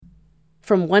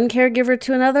From one caregiver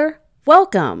to another,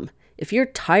 welcome! If you're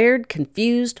tired,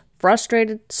 confused,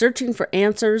 frustrated, searching for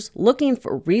answers, looking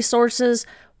for resources,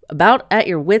 about at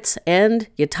your wits' end,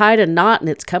 you tied a knot and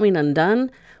it's coming undone,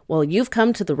 well, you've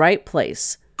come to the right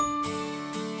place.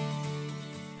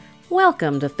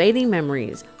 Welcome to Fading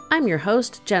Memories. I'm your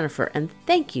host, Jennifer, and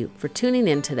thank you for tuning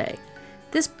in today.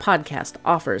 This podcast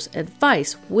offers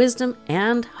advice, wisdom,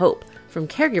 and hope from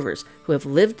caregivers who have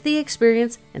lived the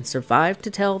experience and survived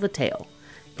to tell the tale.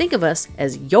 Think of us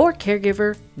as your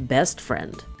caregiver best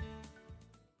friend.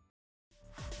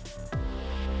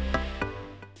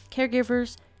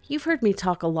 Caregivers, you've heard me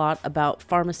talk a lot about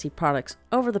pharmacy products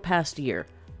over the past year,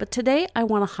 but today I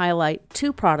want to highlight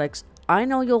two products I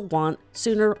know you'll want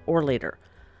sooner or later.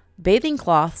 Bathing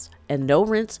cloths and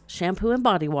no-rinse shampoo and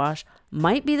body wash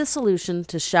might be the solution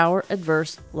to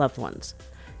shower-adverse loved ones.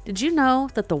 Did you know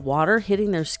that the water hitting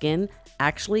their skin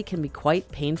actually can be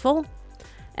quite painful?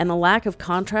 And the lack of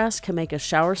contrast can make a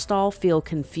shower stall feel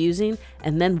confusing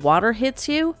and then water hits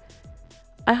you?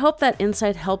 I hope that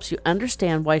insight helps you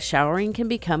understand why showering can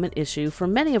become an issue for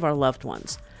many of our loved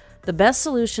ones. The best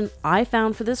solution I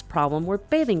found for this problem were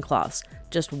bathing cloths.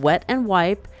 Just wet and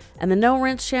wipe, and the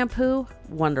no-rinse shampoo,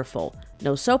 wonderful.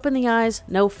 No soap in the eyes,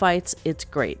 no fights, it's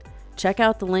great. Check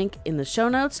out the link in the show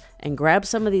notes and grab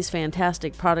some of these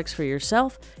fantastic products for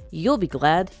yourself. You'll be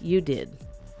glad you did.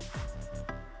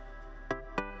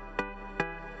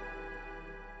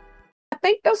 I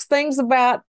think those things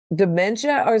about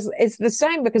dementia it's the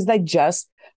same because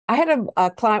I had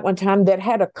a client one time that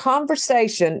had a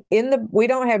conversation we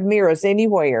don't have mirrors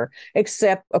anywhere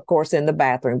except, of course, in the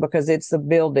bathroom because it's a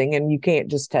building and you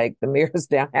can't just take the mirrors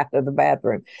down out of the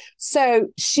bathroom. So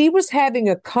she was having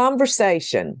a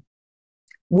conversation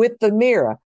with the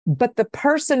mirror, but the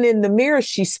person in the mirror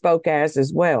she spoke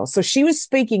as well. So she was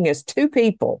speaking as two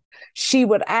people. She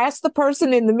would ask the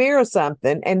person in the mirror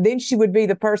something, and then she would be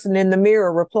the person in the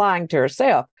mirror replying to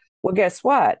herself. Well, guess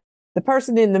what? The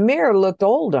person in the mirror looked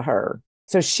old to her.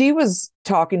 So she was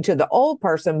talking to the old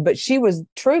person, but she was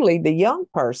truly the young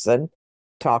person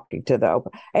talking to the old.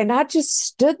 And I just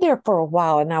stood there for a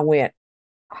while and I went,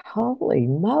 holy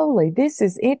moly, this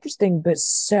is interesting, but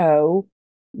so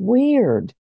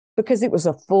weird. Because it was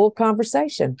a full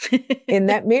conversation in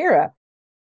that mirror.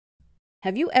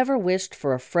 Have you ever wished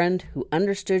for a friend who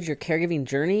understood your caregiving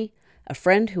journey? A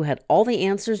friend who had all the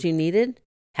answers you needed?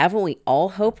 Haven't we all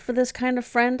hoped for this kind of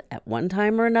friend at one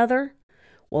time or another?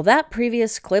 Well, that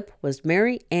previous clip was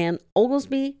Mary Ann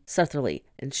Oglesby Sutherly,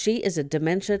 and she is a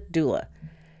dementia doula.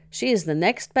 She is the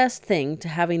next best thing to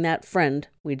having that friend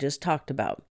we just talked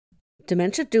about.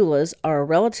 Dementia doulas are a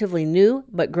relatively new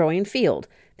but growing field.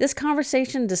 This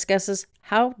conversation discusses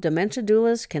how dementia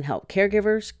doulas can help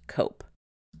caregivers cope.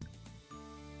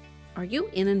 Are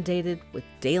you inundated with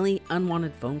daily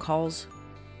unwanted phone calls?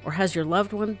 Or has your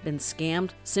loved one been scammed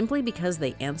simply because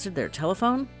they answered their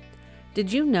telephone?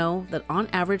 Did you know that on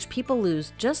average people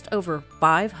lose just over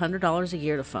 $500 a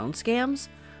year to phone scams?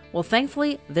 Well,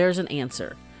 thankfully, there's an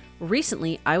answer.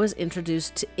 Recently, I was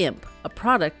introduced to Imp, a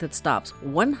product that stops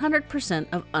 100%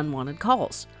 of unwanted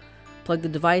calls. Plug the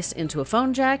device into a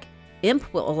phone jack,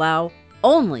 Imp will allow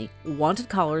only wanted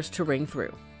callers to ring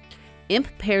through. Imp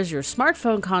pairs your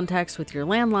smartphone contacts with your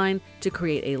landline to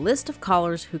create a list of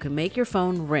callers who can make your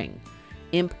phone ring.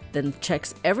 Imp then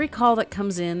checks every call that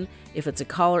comes in. If it's a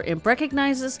caller Imp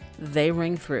recognizes, they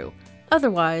ring through.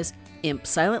 Otherwise, Imp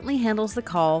silently handles the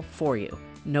call for you.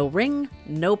 No ring,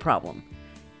 no problem.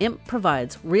 Imp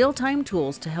provides real-time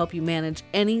tools to help you manage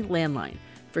any landline.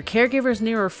 For caregivers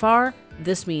near or far,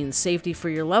 this means safety for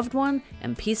your loved one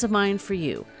and peace of mind for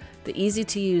you. The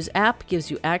easy-to-use app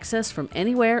gives you access from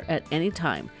anywhere at any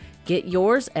time. Get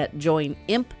yours at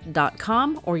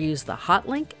joinimp.com or use the hot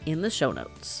link in the show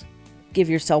notes. Give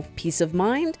yourself peace of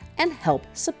mind and help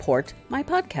support my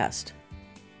podcast.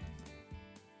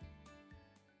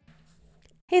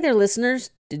 Hey there,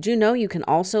 listeners. Did you know you can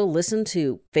also listen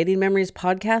to Fading Memories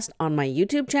podcast on my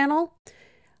YouTube channel?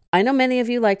 I know many of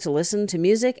you like to listen to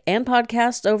music and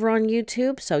podcasts over on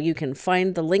YouTube, so you can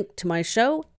find the link to my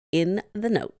show in the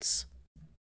notes.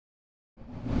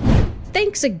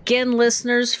 Thanks again,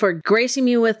 listeners, for gracing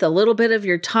me with a little bit of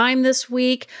your time this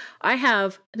week. I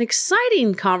have an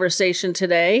exciting conversation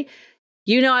today.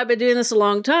 You know, I've been doing this a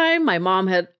long time. My mom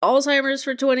had Alzheimer's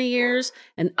for 20 years,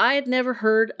 and I had never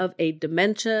heard of a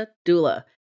dementia doula.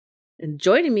 And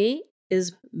joining me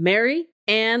is Mary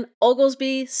Ann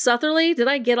Oglesby Sutherly. Did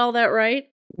I get all that right?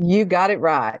 You got it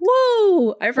right.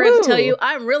 Woo! I forgot to tell you,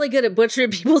 I'm really good at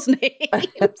butchering people's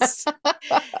names.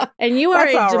 And you are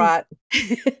That's all right.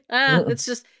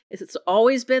 It's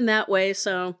always been that way.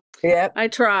 So yep. I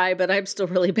try, but I'm still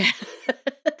really bad.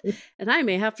 And I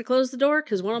may have to close the door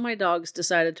because one of my dogs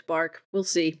decided to bark. We'll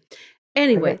see.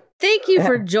 Anyway, Okay. thank you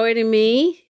for joining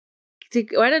me.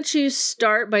 Why don't you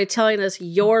start by telling us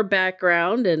your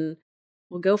background, and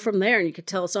we'll go from there, and you can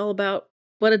tell us all about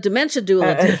what a dementia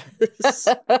doula does.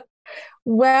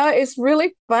 Well, it's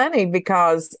really funny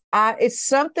because it's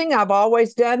something I've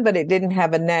always done, but it didn't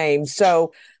have a name.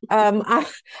 So, I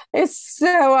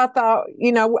thought,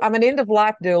 I'm an end of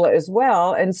life doula as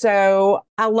well, and so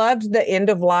I loved the end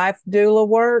of life doula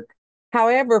work.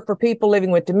 However, for people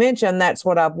living with dementia, and that's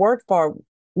what I've worked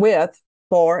with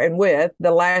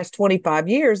the last 25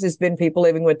 years has been people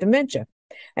living with dementia.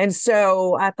 And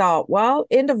so I thought, well,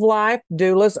 end of life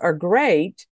doulas are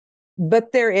great,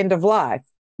 but they're end of life.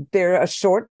 They're a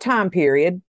short time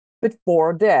period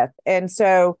before death. And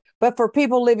so, but for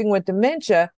people living with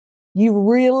dementia, you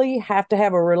really have to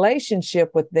have a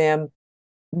relationship with them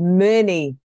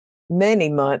many, many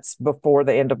months before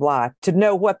the end of life to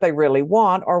know what they really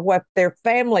want or what their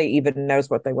family even knows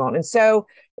what they want. And so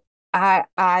I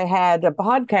had a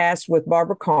podcast with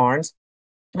Barbara Carnes,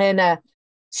 and I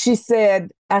said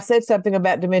something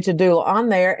about dementia doula on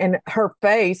there, and her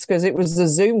face, because it was a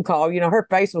Zoom call, her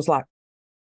face was like,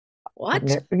 what?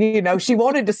 She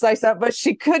wanted to say something, but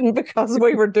she couldn't because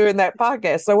we were doing that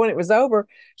podcast. So when it was over,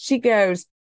 she goes,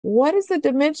 what is the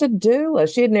dementia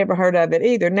doula? She had never heard of it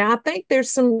either. Now, I think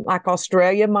there's some, like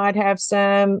Australia might have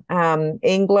some,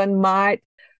 England might.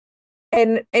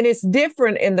 And it's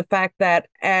different in the fact that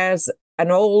as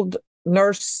an old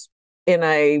nurse in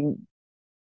a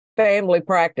family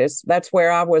practice, that's where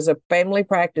I was a family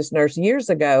practice nurse years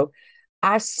ago,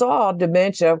 I saw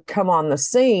dementia come on the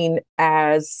scene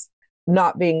as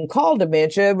not being called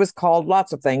dementia. It was called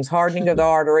lots of things: hardening of the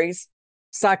arteries,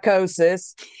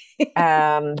 psychosis,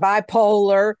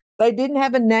 bipolar. They didn't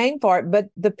have a name for it, but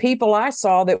the people I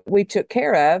saw that we took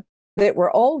care of that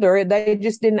were older, they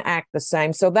just didn't act the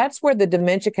same. So that's where the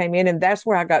dementia came in. And that's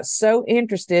where I got so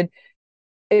interested,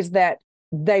 is that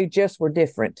they just were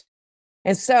different.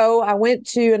 And so I went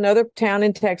to another town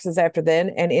in Texas after then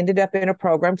and ended up in a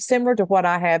program similar to what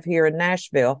I have here in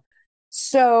Nashville.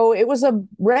 So it was a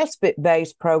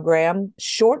respite-based program,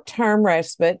 short-term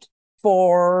respite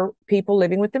for people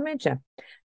living with dementia.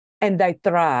 And they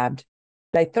thrived.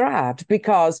 They thrived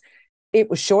because it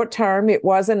was short-term. It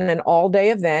wasn't an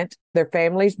all-day event. Their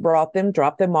families brought them,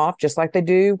 dropped them off, just like they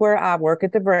do where I work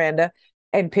at the veranda,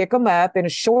 and pick them up in a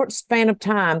short span of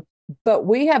time. But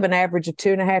we have an average of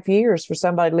 2.5 years for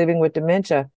somebody living with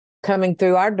dementia coming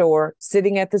through our door,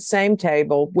 sitting at the same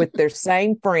table with their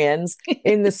same friends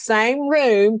in the same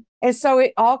room. And so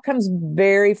it all comes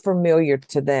very familiar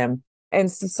to them.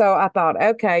 And so I thought,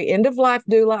 okay, end of life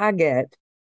doula, I get,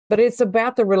 but it's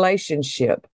about the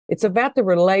relationship. It's about the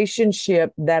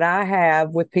relationship that I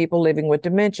have with people living with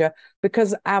dementia,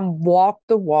 because I'm walk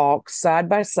the walk side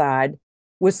by side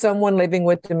with someone living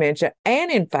with dementia,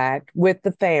 and in fact, with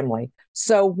the family.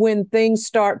 So when things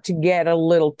start to get a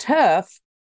little tough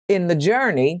in the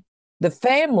journey, the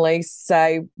family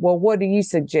say, well, what do you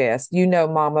suggest? You know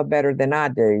mama better than I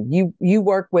do. You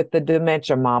work with the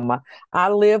dementia mama. I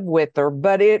live with her,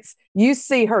 but you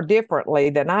see her differently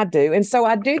than I do. And so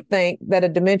I do think that a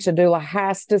dementia doula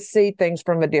has to see things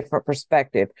from a different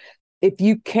perspective. If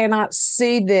you cannot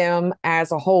see them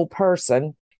as a whole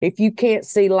person, if you can't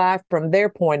see life from their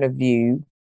point of view,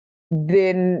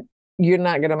 then you're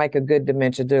not going to make a good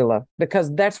dementia doula,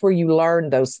 because that's where you learn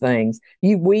those things.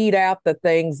 You weed out the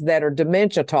things that are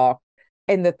dementia talk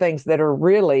and the things that are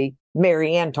really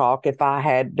Marianne talk if I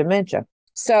had dementia.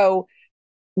 So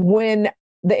when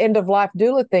the end of life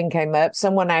doula thing came up,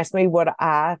 someone asked me would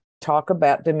I talk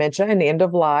about dementia and end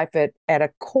of life at a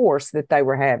course that they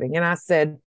were having. And I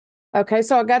said, okay.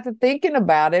 So I got to thinking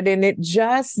about it, and it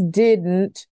just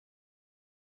didn't.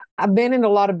 I've been in a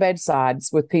lot of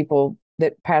bedsides with people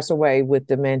that pass away with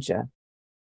dementia.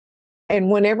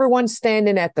 And when everyone's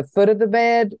standing at the foot of the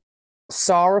bed,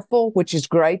 sorrowful, which is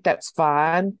great, that's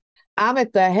fine, I'm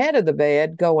at the head of the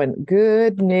bed going,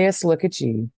 goodness, look at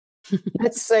you.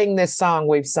 Let's sing this song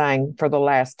we've sang for the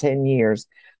last 10 years.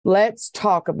 Let's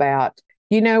talk about,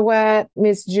 you know what,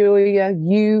 Miss Julia,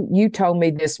 you told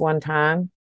me this one time.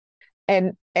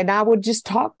 And I would just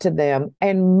talk to them.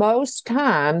 And most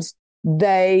times,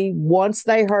 once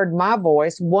they heard my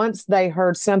voice, once they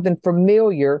heard something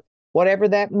familiar, whatever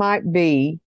that might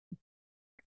be,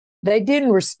 they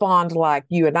didn't respond like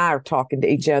you and I are talking to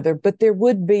each other, but there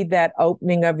would be that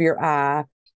opening of your eye.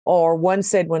 Or one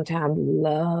said one time,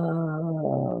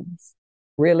 love,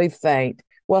 really faint.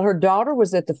 Well, her daughter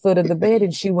was at the foot of the bed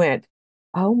and she went,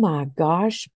 oh my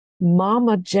gosh,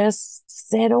 mama just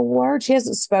said a word. She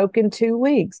hasn't spoken 2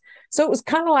 weeks. So it was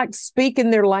kind of like speaking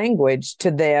their language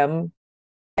to them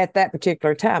at that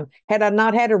particular time. Had I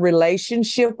not had a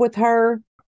relationship with her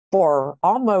for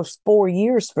almost 4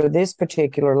 years for this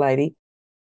particular lady,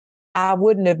 I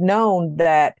wouldn't have known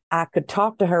that I could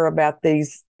talk to her about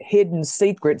these hidden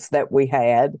secrets that we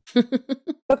had,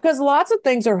 because lots of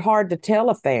things are hard to tell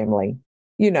a family.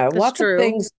 That's Lots of true.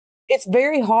 things, it's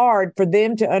very hard for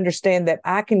them to understand that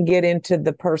I can get into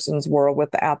the person's world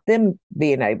without them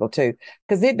being able to,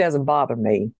 because it doesn't bother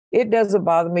me. It doesn't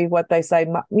bother me what they say.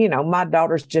 My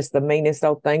daughter's just the meanest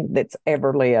old thing that's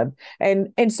ever lived.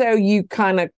 And so you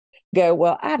kind of go,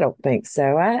 well, I don't think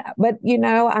so. But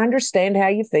I understand how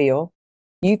you feel.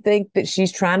 You think that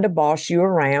she's trying to boss you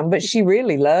around, but she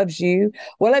really loves you.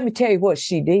 Well, let me tell you what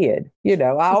she did.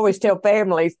 I always tell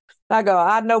families, I go,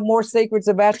 I know more secrets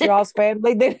about y'all's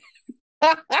family than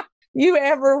you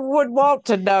ever would want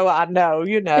to know. I know.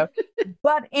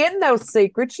 But in those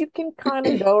secrets, you can kind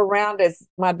of go around, as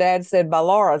my dad said, by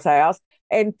Laura's house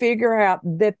and figure out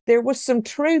that there was some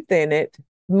truth in it,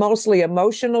 mostly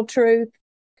emotional truth.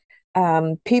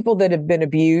 People that have been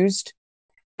abused,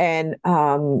 and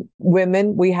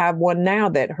women. We have one now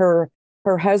that her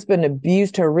husband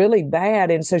abused her really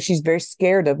bad, and so she's very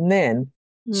scared of men.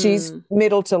 She's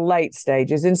middle to late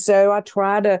stages, and so I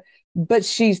try to. But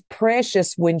she's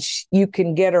precious when you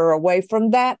can get her away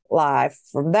from that life,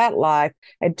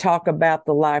 and talk about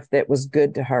the life that was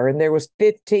good to her. And there was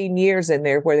 15 years in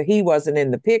there where he wasn't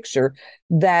in the picture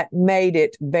that made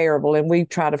it bearable. And we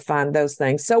try to find those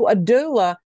things. So a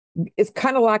doula is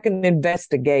kind of like an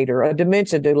investigator, a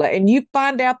dementia doula, and you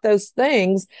find out those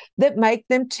things that make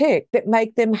them tick, that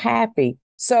make them happy.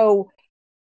 So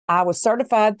I was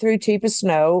certified through Teepa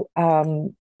Snow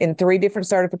in 3 different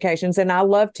certifications, and I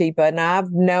love Teepa, and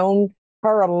I've known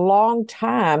her a long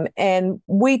time, and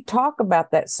we talk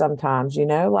about that sometimes,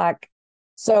 like,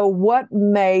 so what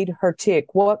made her tick?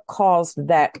 What caused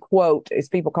that, quote, as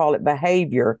people call it,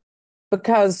 behavior?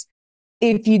 Because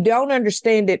if you don't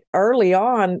understand it early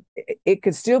on, it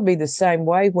could still be the same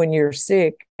way when you're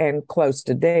sick and close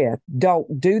to death.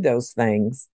 Don't do those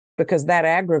things, because that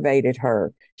aggravated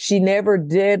her. She never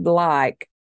did like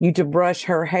you to brush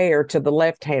her hair to the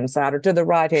left-hand side or to the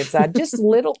right-hand side, just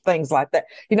little things like that.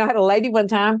 I had a lady one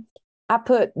time,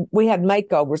 we had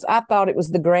makeovers. I thought it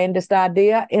was the grandest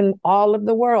idea in all of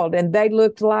the world. And they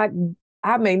looked like,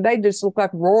 they just looked like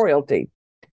royalty.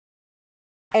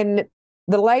 And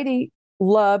the lady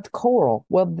loved coral.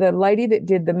 Well, the lady that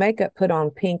did the makeup put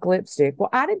on pink lipstick. Well,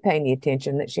 I didn't pay any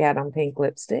attention that she had on pink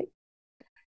lipstick.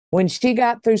 When she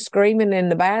got through screaming in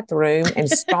the bathroom and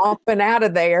stomping out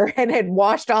of there and had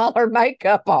washed all her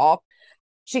makeup off,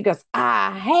 she goes,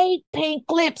 I hate pink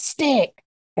lipstick.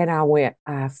 And I went,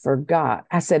 I forgot.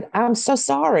 I said, I'm so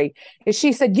sorry. And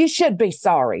she said, you should be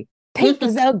sorry. Pink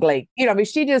is ugly.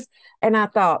 She just, and I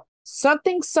thought,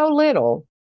 something so little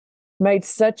made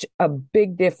such a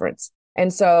big difference.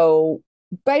 And so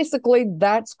basically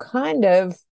that's kind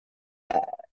of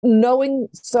knowing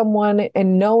someone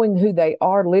and knowing who they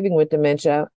are living with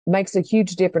dementia makes a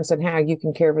huge difference in how you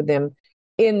can care for them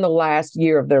in the last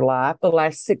year of their life, the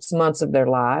last 6 months of their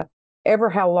life, ever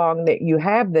how long that you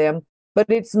have them. But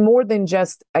it's more than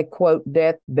just a, quote,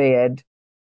 deathbed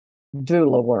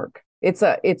doula work. It's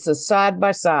a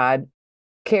side-by-side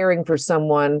caring for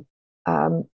someone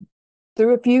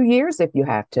through a few years if you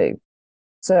have to.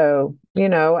 So,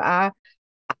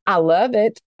 I love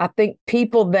it. I think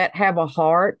people that have a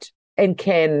heart and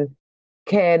can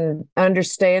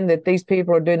understand that these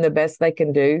people are doing the best they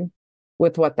can do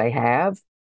with what they have.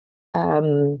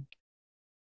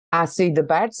 I see the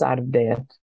bad side of death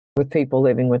with people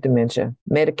living with dementia.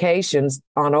 Medications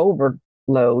on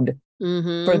overload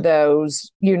for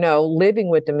those, living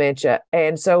with dementia.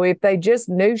 And so if they just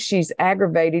knew she's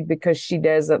aggravated because she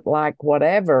doesn't like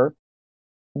whatever,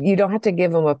 you don't have to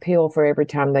give them a pill for every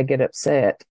time they get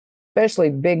upset, especially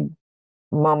big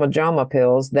mama jama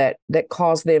pills that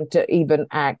cause them to even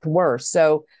act worse.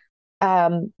 So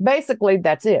basically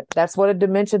that's it. That's what a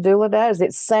dementia doula does.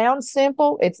 It sounds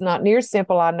simple. It's not near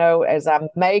simple, I know, as I'm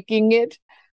making it,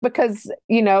 because,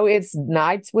 it's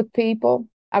nights with people.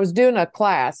 I was doing a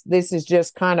class. This is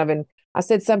just kind of I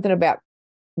said something about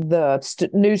the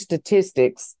new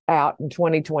statistics out in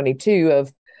 2022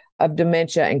 of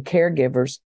dementia and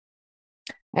caregivers.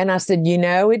 And I said,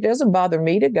 it doesn't bother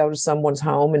me to go to someone's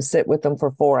home and sit with them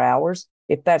for 4 hours,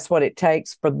 if that's what it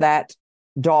takes for that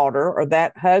daughter or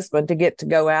that husband to get to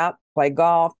go out, play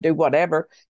golf, do whatever.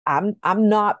 I'm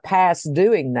not past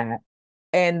doing that.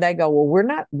 And they go, well,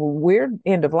 we're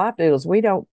end of life deals.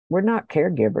 We're not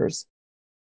caregivers.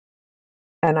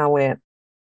 And I went,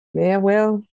 yeah,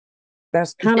 well,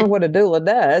 That's kind of what a doula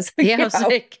does. Yeah, I was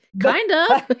like, kind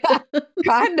of.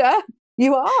 Kind of.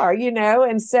 You are,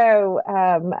 and so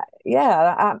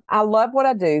yeah, I love what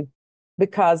I do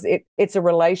because it's a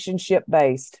relationship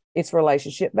based. It's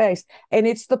relationship based, and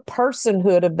it's the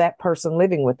personhood of that person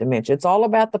living with dementia. It's all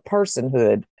about the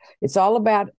personhood. It's all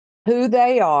about who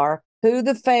they are, who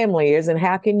the family is, and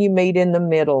how can you meet in the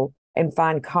middle and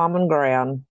find common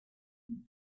ground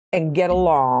and get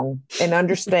along and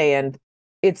understand.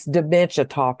 It's dementia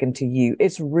talking to you.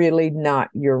 It's really not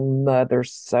your mother,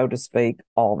 so to speak,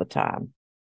 all the time.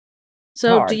 So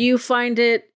do Hard. you find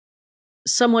it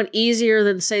somewhat easier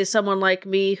than, say, someone like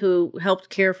me who helped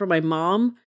care for my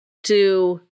mom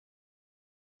to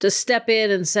step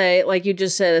in and say, like you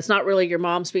just said, it's not really your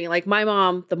mom speaking. Like my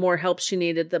mom, the more help she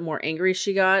needed, the more angry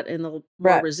she got and the more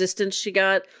Right. resistance she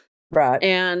got. Right.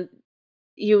 And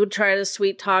you would try to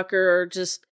sweet talk her or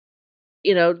just,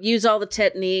 use all the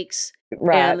techniques.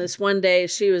 Right. And this one day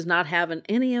she was not having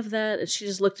any of that. And she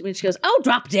just looked at me and she goes, "Oh,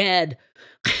 drop dead."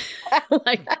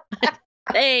 Like,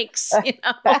 thanks,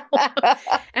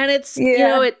 and it's,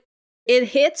 Yeah, it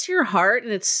hits your heart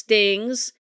and it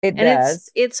stings. it And does.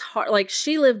 it's hard. Like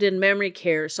she lived in memory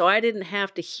care, so I didn't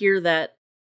have to hear that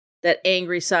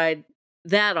angry side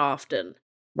that often.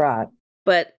 Right.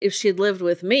 But if she'd lived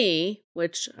with me,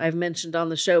 which I've mentioned on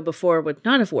the show before would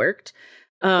not have worked,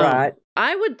 Right.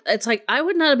 it's like I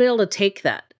would not be able to take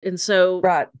that. And so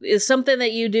Right. is something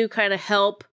that you do kind of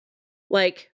help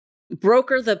like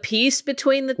broker the peace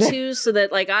between the two so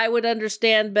that like I would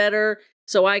understand better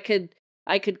so I could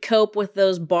cope with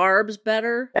those barbs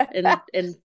better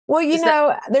and Well, is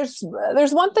that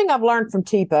there's one thing I've learned from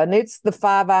Teepa, and it's the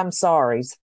 5 I'm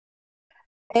sorries.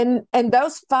 And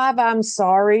those 5 I'm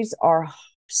sorries are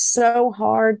so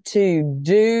hard to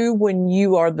do when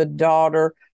you are the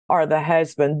daughter or the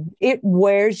husband. It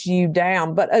wears you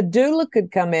down. But a doula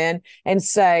could come in and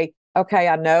say, okay,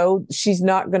 I know she's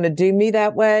not going to do me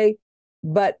that way,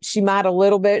 but she might a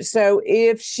little bit. So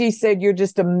if she said you're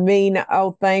just a mean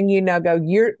old thing,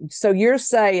 you're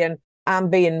saying I'm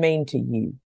being mean to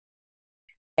you.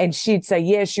 And she'd say,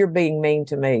 yes, you're being mean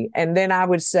to me. And then I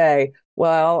would say,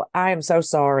 well, I am so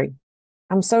sorry.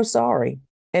 I'm so sorry.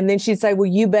 And then she'd say, well,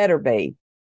 you better be.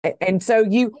 And so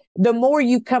the more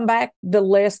you come back, the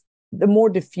more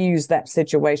diffused that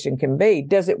situation can be.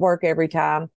 Does it work every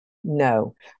time?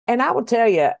 No. And I will tell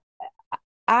you,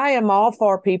 I am all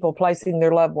for people placing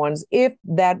their loved ones if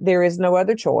that there is no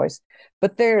other choice.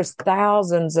 But there's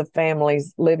thousands of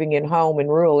families living in home in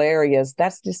rural areas.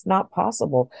 That's just not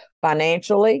possible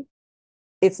financially.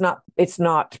 It's not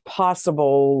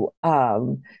possible.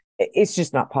 It's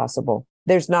just not possible.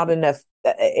 There's not enough.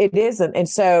 It isn't. And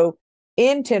so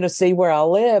in Tennessee, where I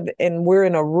live, and we're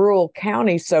in a rural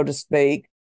county, so to speak,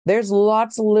 there's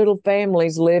lots of little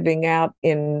families living out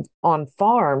on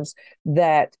farms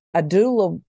that a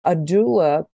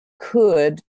doula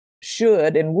could,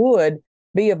 should, and would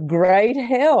be of great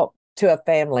help to a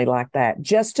family like that,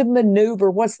 just to maneuver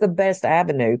what's the best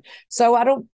avenue. So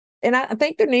I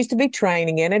think there needs to be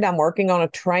training in it. I'm working on a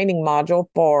training module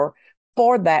for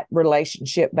that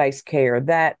relationship-based care,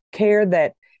 that care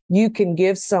that you can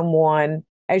give someone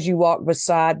as you walk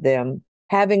beside them,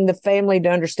 having the family to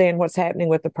understand what's happening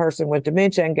with the person with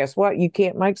dementia. And guess what? You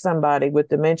can't make somebody with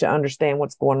dementia understand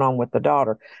what's going on with the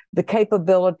daughter. The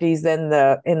capabilities and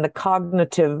the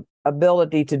cognitive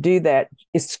ability to do that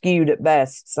is skewed at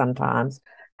best sometimes.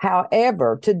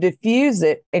 However, to diffuse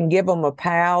it and give them a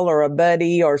pal or a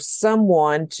buddy or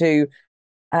someone to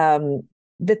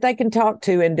that they can talk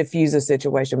to and diffuse a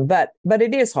situation. But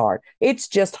it is hard. It's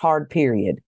just hard,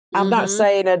 period. I'm not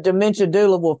saying a dementia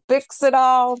doula will fix it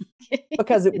all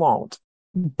because it won't,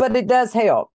 but it does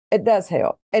help. It does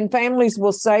help. And families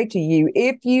will say to you,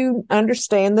 if you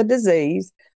understand the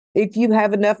disease, if you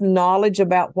have enough knowledge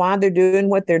about why they're doing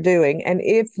what they're doing, and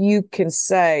if you can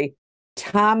say,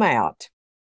 time out,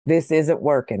 this isn't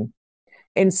working,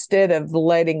 instead of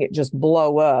letting it just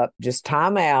blow up, just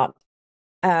time out,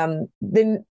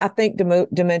 then I think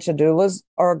dementia doulas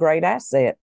are a great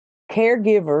asset.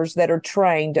 Caregivers that are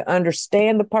trained to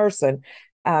understand the person.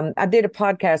 I did a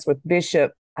podcast with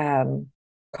Bishop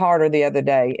Carter the other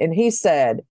day, and he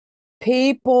said,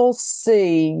 people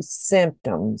see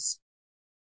symptoms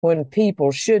when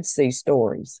people should see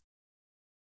stories.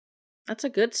 That's a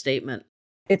good statement.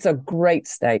 It's a great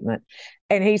statement.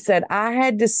 And he said, I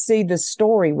had to see the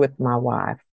story with my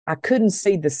wife. I couldn't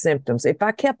see the symptoms. If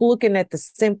I kept looking at the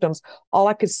symptoms, all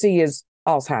I could see is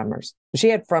Alzheimer's. She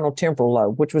had frontal temporal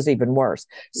lobe, which was even worse.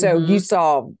 So you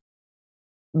saw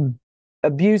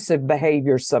abusive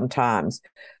behavior sometimes.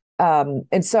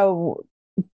 And so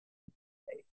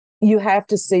you have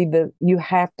to see them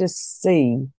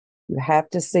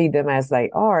as they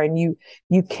are, and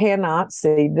you cannot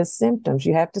see the symptoms.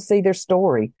 You have to see their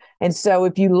story. And so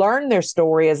if you learn their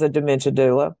story as a dementia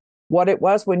doula, what it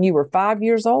was when you were 5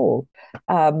 years old,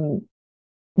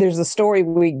 there's a story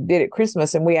we did at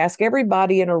Christmas, and we asked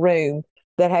everybody in a room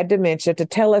that had dementia to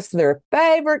tell us their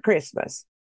favorite Christmas.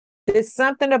 It's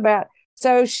something about,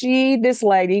 this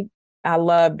lady, I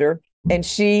loved her. And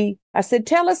I said,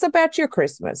 tell us about your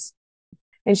Christmas.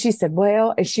 And she said,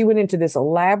 well, and she went into this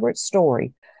elaborate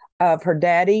story of her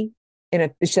daddy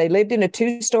she lived in a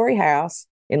 2-story house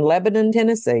in Lebanon,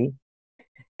 Tennessee.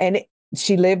 And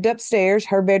she lived upstairs.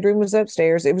 Her bedroom was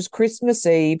upstairs. It was Christmas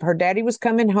Eve. Her daddy was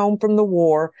coming home from the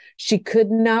war. She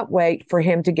could not wait for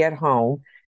him to get home.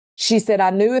 She said, I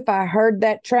knew if I heard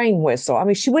that train whistle. I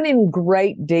mean, she went in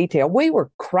great detail. We were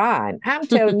crying. I'm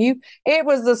telling you, it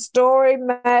was the story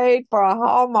made for a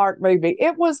Hallmark movie.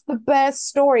 It was the best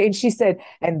story. And she said,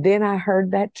 and then I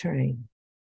heard that train.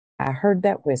 I heard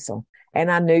that whistle,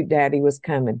 and I knew Daddy was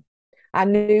coming. I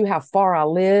knew how far I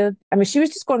lived. I mean, she was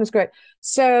just going to scratch.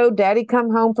 So Daddy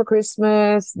come home for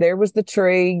Christmas. There was the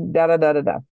tree, da, da, da, da,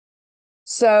 da.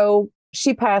 So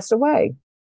she passed away.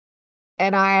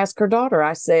 And I asked her daughter,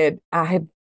 I said,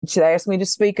 she asked me to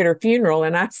speak at her funeral.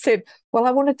 And I said, well,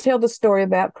 I want to tell the story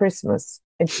about Christmas.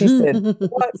 And she said,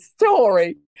 what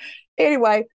story?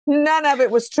 Anyway, none of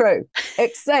it was true,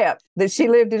 except that she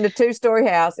lived in a 2-story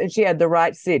house and she had the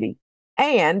right city.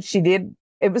 And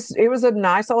it was a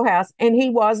nice old house. And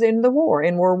he was in the war,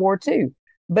 in World War II,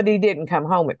 but he didn't come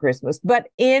home at Christmas. But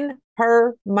in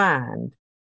her mind,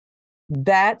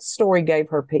 that story gave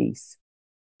her peace.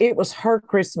 It was her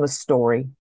Christmas story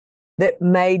that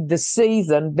made the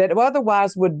season that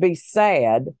otherwise would be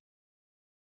sad,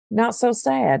 not so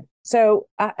sad. So,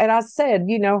 I said,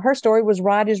 her story was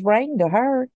right as rain to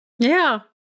her. Yeah.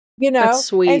 That's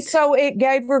sweet. And so it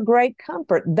gave her great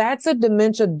comfort. That's a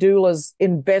dementia doula's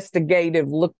investigative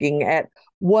looking at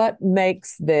what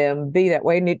makes them be that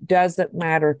way. And it doesn't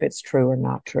matter if it's true or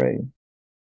not true.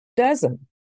 Doesn't.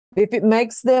 If it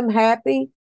makes them happy,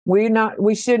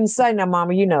 we shouldn't say, no,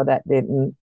 Mama, that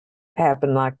didn't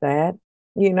happen like that,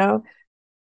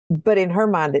 But in her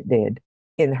mind, it did.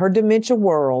 In her dementia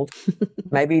world,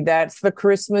 maybe that's the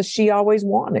Christmas she always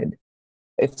wanted.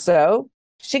 If so,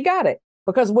 she got it.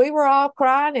 Because we were all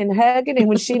crying and hugging. And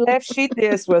when she left, she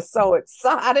just was so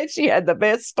excited. She had the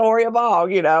best story of all,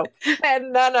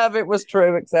 And none of it was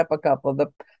true except a couple of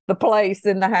the place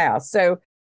in the house. So,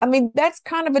 I mean, that's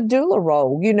kind of a doula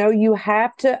role. You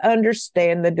have to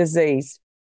understand the disease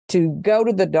to go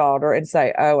to the daughter and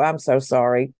say, oh, I'm so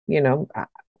sorry.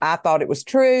 I thought it was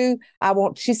true.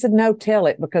 She said, no, tell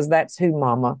it, because that's who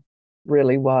Mama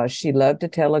really was. She loved to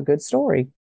tell a good story.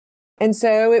 And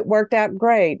so it worked out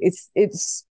great.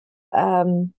 I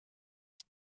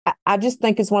just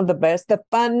think it's one of the best.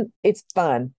 It's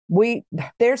fun.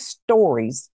 There's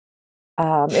stories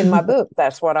in my book.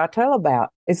 That's what I tell about.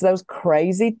 It's those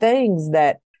crazy things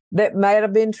that might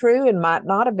have been true and might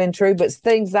not have been true, but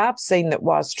things I've seen that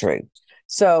was true.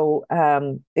 So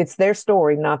it's their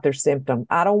story, not their symptom.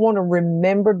 I don't want to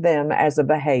remember them as a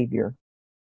behavior.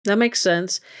 That makes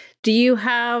sense. Do you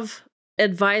have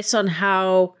advice on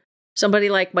how somebody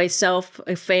like myself,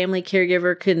 a family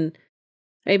caregiver, can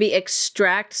maybe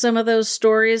extract some of those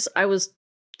stories? I was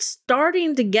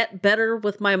starting to get better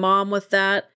with my mom with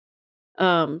that.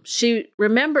 She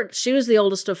remembered, she was the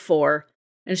oldest of 4,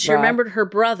 and she remembered her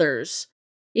brothers,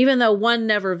 even though one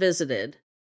never visited.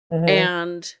 Mm-hmm.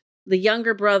 And the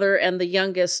younger brother and the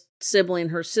youngest sibling,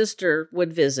 her sister,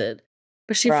 would visit.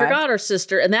 But she forgot her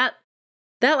sister, and that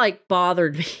like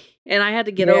bothered me. And I had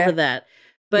to get over that.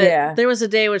 But there was a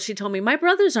day when she told me, my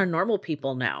brothers are normal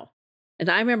people now. And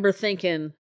I remember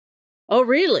thinking, oh,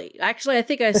 really? Actually, I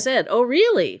think I said, oh,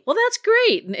 really? Well, that's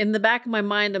great. And in the back of my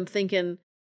mind, I'm thinking,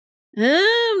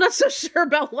 I'm not so sure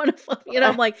about one of them.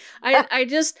 I'm like, I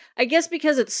guess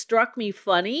because it struck me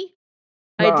funny,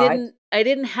 I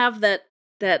didn't have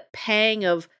that pang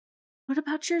of, what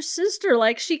about your sister?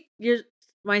 Like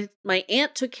my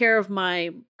aunt took care of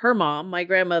her mom, my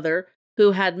grandmother,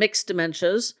 who had mixed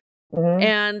dementias. Mm-hmm.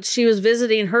 And she was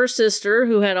visiting her sister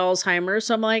who had Alzheimer's.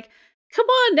 So I'm like, come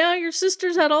on now, your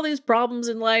sister's had all these problems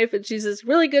in life, and she's this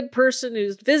really good person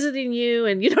who's visiting you,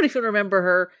 and you don't even remember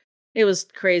her. It was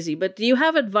crazy. But do you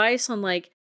have advice on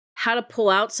like how to pull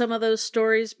out some of those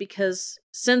stories? Because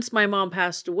since my mom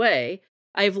passed away,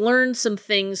 I've learned some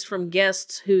things from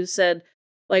guests who said,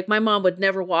 like, my mom would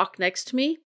never walk next to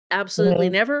me. Absolutely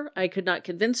never. I could not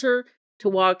convince her to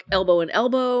walk elbow in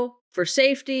elbow for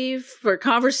safety, for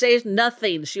conversation,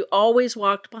 nothing. She always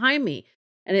walked behind me.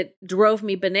 And it drove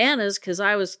me bananas because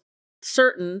I was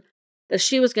certain that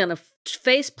she was going to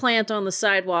face plant on the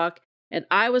sidewalk and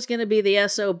I was going to be the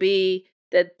SOB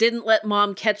that didn't let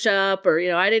mom catch up, or,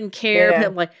 I didn't care. Yeah. But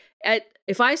I'm like,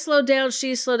 if I slowed down,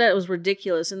 she slowed down. It was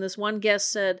ridiculous. And this one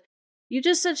guest said, "You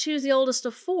just said she was the oldest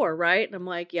of 4, right?" And I'm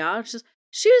like, "Yeah." It's just,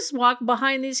 she was walking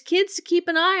behind these kids to keep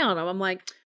an eye on them. I'm like,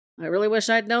 I really wish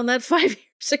I'd known that 5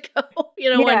 years ago.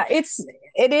 Yeah,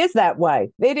 it is that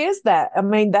way. It is that. I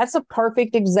mean, that's a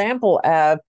perfect example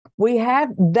of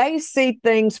they see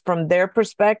things from their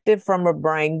perspective, from a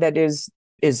brain that is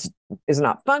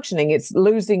not functioning. It's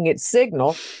losing its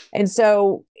signal. And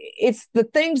so it's the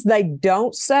things they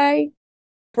don't say.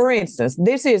 For instance,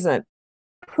 this isn't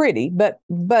pretty, but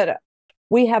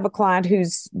we have a client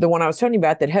who's the one I was telling you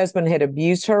about, that husband had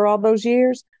abused her all those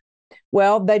years.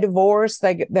 Well, they divorced.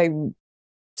 They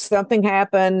something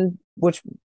happened, which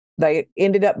they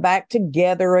ended up back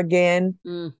together again,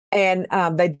 and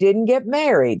they didn't get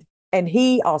married. And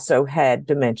he also had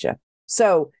dementia,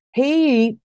 so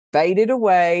he faded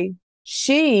away.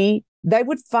 They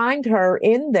would find her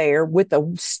in there with a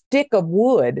stick of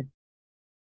wood,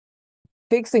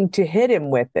 fixing to hit him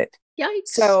with it. Yikes.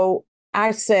 So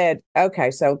I said, okay,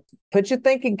 so put your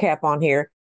thinking cap on here.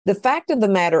 The fact of the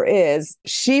matter is,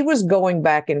 she was going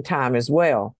back in time as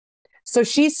well. So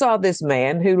she saw this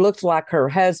man who looked like her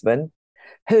husband,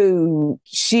 who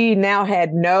she now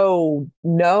had no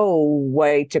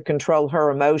way to control her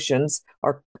emotions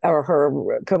or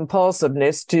her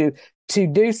compulsiveness to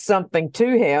do something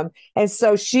to him. And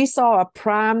so she saw a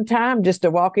prime time just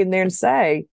to walk in there and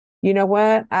say, "You know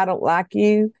what? I don't like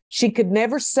you." She could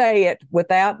never say it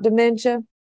without dementia,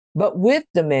 but with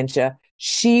dementia,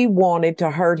 she wanted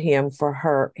to hurt him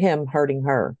for him hurting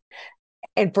her.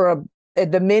 And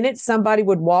the minute somebody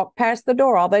would walk past the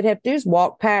door, all they'd have to do is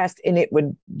walk past and it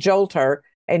would jolt her.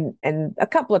 And a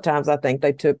couple of times I think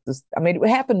they took this. I mean, it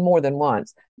happened more than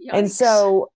once. Yikes. And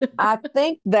so I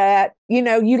think that, you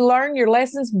learn your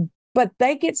lessons, but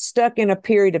they get stuck in a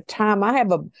period of time. I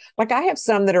have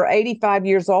some that are 85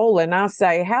 years old, and I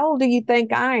say, "How old do you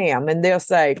think I am?" And they'll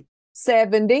say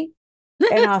 70.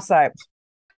 And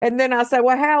and then I say,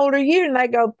 "Well, how old are you?" And they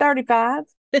go 35.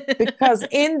 Because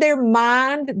in their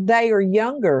mind, they are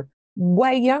younger,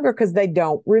 way younger, because they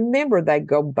don't remember. They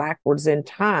go backwards in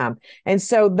time. And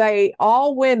so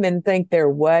all women think they're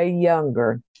way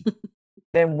younger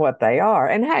than what they are.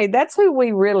 And hey, that's who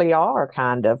we really are,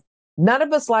 kind of. None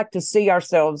of us like to see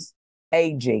ourselves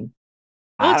aging.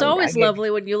 Well, it's always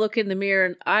lovely when you look in the mirror.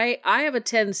 And I have a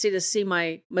tendency to see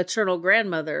my maternal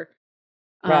grandmother,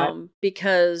 right.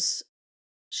 Because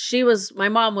my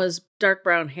mom was dark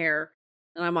brown hair,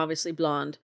 and I'm obviously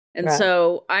blonde. And right.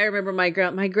 So I remember my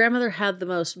grandmother had the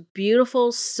most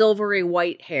beautiful silvery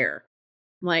white hair.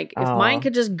 Like, if mine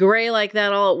could just gray like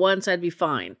that all at once, I'd be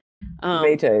fine.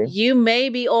 Me too. You may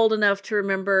be old enough to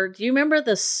remember. Do you remember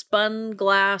the spun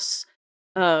glass,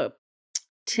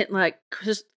 like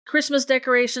Christmas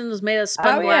decorations made of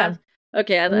spun glass? Yeah.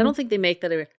 Okay, I don't think they make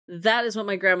that anymore. That is what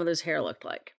my grandmother's hair looked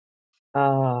like.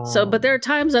 So, but there are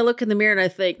times I look in the mirror and I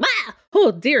think,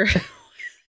 oh dear.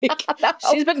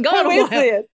 She's been gone a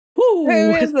while. Who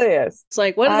is this? It's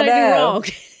like, what did I do wrong?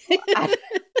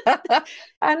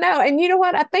 I know. And you know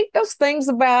what? I think those things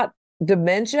about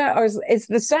dementia it's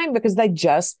the same, because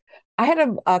I had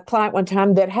a client one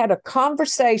time that had a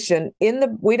conversation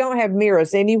we don't have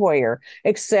mirrors anywhere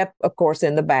except, of course,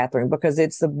 in the bathroom, because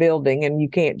it's a building and you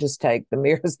can't just take the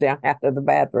mirrors down out of the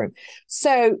bathroom.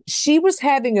 So she was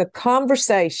having a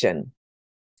conversation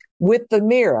with the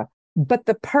mirror, but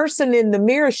the person in the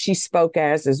mirror she spoke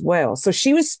as well. So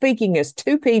she was speaking as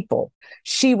two people.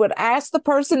 She would ask the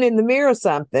person in the mirror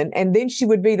something, and then she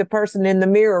would be the person in the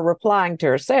mirror replying to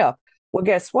herself. Well,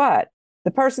 guess what?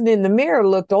 The person in the mirror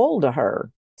looked old to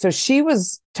her. So she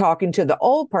was talking to the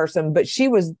old person, but she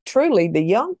was truly the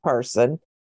young person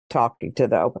talking to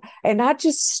the old. And I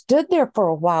just stood there for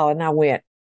a while and I went,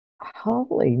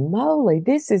 holy moly,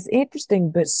 this is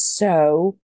interesting, but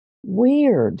so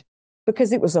weird,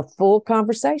 because it was a full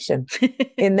conversation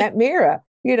in that mirror,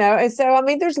 And so, I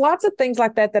mean, there's lots of things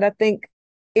like that I think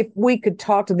if we could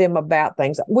talk to them about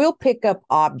things, we'll pick up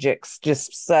objects,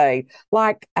 just say,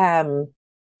 like,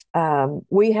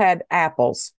 we had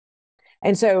apples.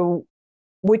 And so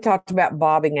we talked about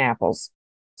bobbing apples.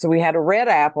 So we had a red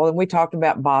apple and we talked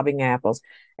about bobbing apples.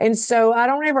 And so I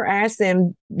don't ever ask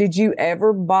them, did you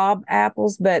ever bob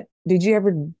apples? But did you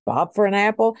ever bob for an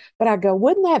apple? But I go,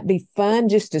 wouldn't that be fun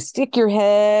just to stick your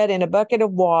head in a bucket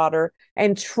of water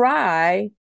and try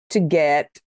to get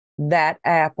that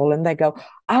apple. And they go,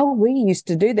 oh, we used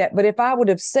to do that. But if I would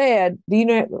have said,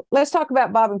 let's talk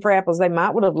about bobbing for apples, they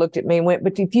might would have looked at me and went,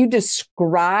 but if you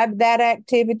describe that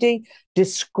activity,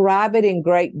 describe it in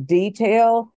great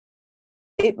detail,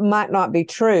 it might not be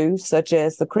true, such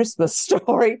as the Christmas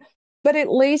story, but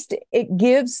at least it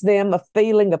gives them a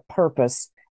feeling of purpose.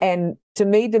 And to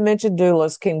me, dementia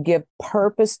doulas can give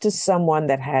purpose to someone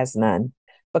that has none,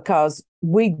 because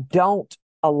we don't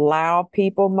allow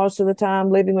people most of the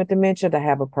time living with dementia to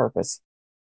have a purpose.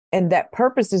 And that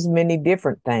purpose is many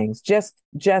different things, just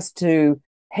to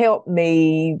help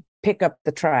me pick up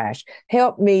the trash,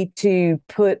 help me to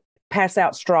pass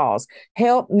out straws,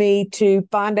 help me to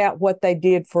find out what they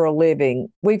did for a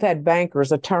living. We've had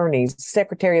bankers, attorneys,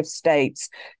 Secretary of States,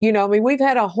 we've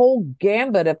had a whole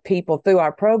gambit of people through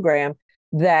our program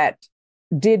that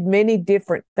did many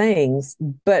different things,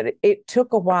 but it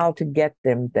took a while to get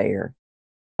them there.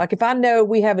 Like if I know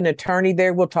we have an attorney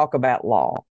there, we'll talk about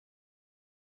law,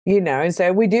 and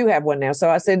so we do have one now. So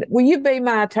I said, will you be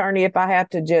my attorney if I have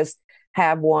to just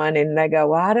have one? And they go,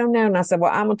 well, I don't know. And I said,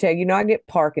 well, I'm going to tell you, I get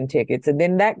parking tickets. And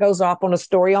then that goes off on a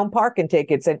story on parking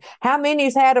tickets and how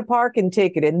many's had a parking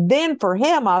ticket. And then for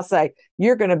him, I'll say,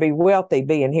 you're going to be wealthy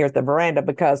being here at the veranda,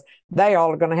 because they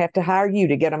all are going to have to hire you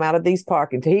to get them out of these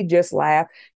parking. He just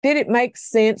laughed. Did it make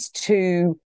sense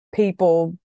to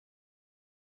people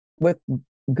with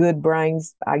good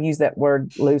brains? I use that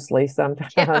word loosely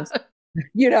sometimes,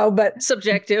 but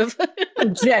subjective.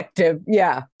 Subjective.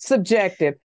 Yeah.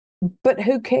 Subjective. But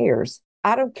who cares?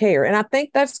 I don't care. And I think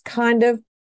that's kind of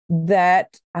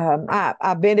that.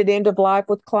 I've been at end of life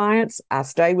with clients. I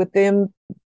stay with them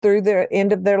through the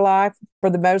end of their life for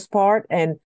the most part.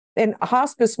 And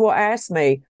hospice will ask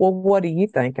me, well, what do you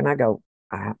think? And I go,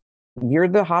 you're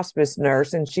the hospice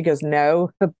nurse. And she goes, no.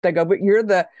 They go, but you're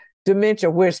the dementia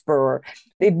whisperer.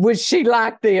 Was she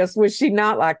like this? Was she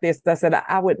not like this? I said,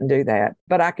 I wouldn't do that.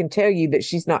 But I can tell you that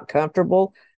she's not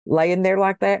comfortable laying there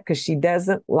like that because she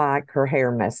doesn't like her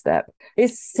hair messed up.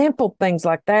 It's simple things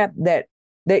like that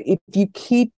if you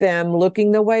keep them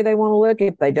looking the way they want to look,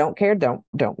 if they don't care, don't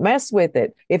mess with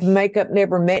it. If makeup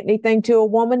never meant anything to a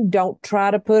woman, don't try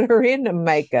to put her into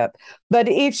makeup. But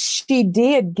if she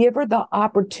did, give her the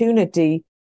opportunity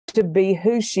to be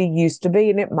who she used to be,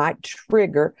 and it might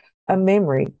trigger a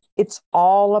memory. It's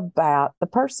all about the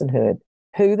personhood,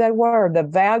 who they were, the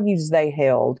values they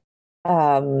held.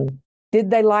 Did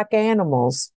they like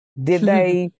animals? Did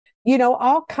they,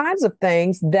 all kinds of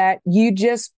things that you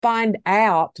just find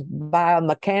out by a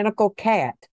mechanical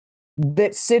cat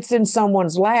that sits in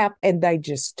someone's lap and they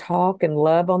just talk and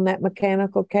love on that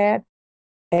mechanical cat.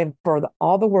 And for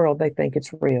all the world, they think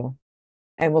it's real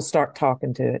and will start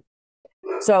talking to it.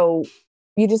 So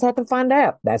you just have to find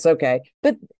out. That's okay.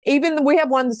 But even we have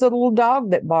one that's a little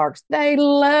dog that barks. They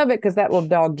love it because that little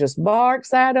dog just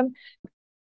barks at them.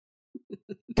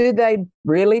 Do they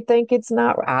really think it's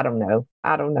not? I don't know.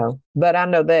 But I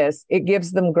know this. It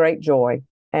gives them great joy.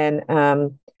 And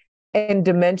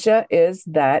dementia is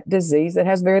that disease that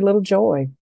has very little joy.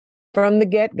 From the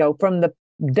get-go, from the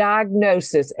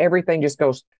diagnosis, everything just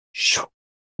goes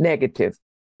negative.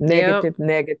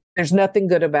 Negative. There's nothing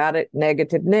good about it.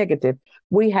 Negative.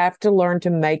 We have to learn to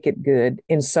make it good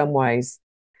in some ways.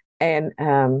 And,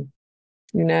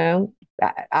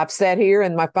 I've sat here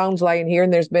and my phone's laying here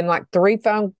and there's been like three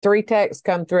texts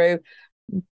come through.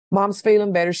 Mom's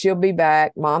feeling better. She'll be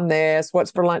back. Mom, this, what's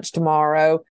for lunch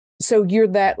tomorrow? So you're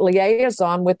that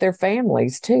liaison with their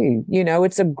families too.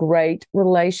 It's a great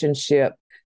relationship.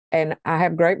 And I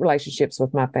have great relationships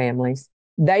with my families.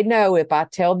 They know if I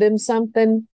tell them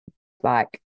something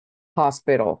like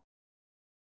hospital,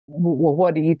 well,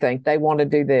 what do you think? They want to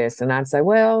do this. And I'd say,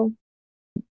 well,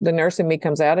 the nurse in me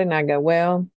comes out and I go,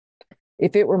 well,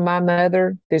 if it were my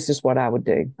mother, this is what I would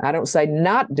do. I don't say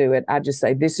not do it. I just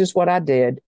say, this is what I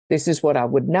did. This is what I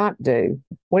would not do.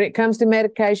 When it comes to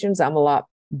medications, I'm a lot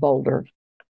bolder,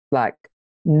 like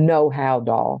no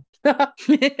Haldol.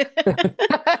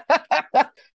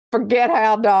 Forget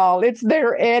Haldol. It's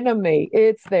their enemy.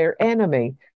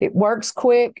 It works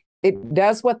quick. It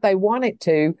does what they want it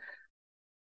to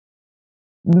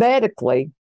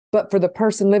medically. But for the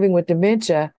person living with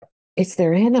dementia, it's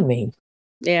their enemy.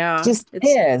 Yeah. It just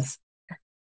is.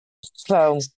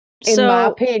 So, in my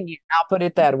opinion, I'll put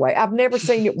it that way. I've never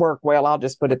seen it work well. I'll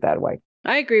just put it that way.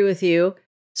 I agree with you.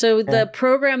 So the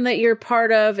program that you're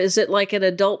part of, is it like an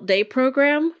adult day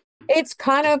program? It's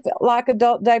kind of like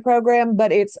adult day program,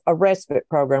 but it's a respite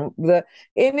program.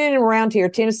 In and around here,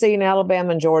 Tennessee and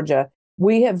Alabama and Georgia,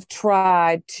 we have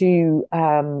tried to,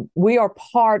 we are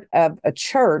part of a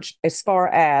church as far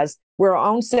as we're our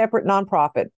own separate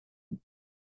nonprofit.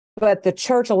 but the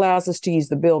church allows us to use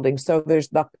the building. So there's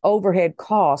the overhead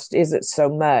cost isn't so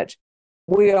much.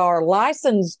 We are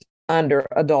licensed under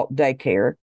adult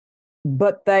daycare,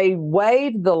 but they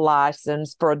waive the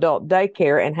license for adult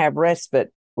daycare and have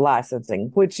respite licensing,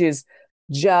 which is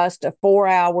just 4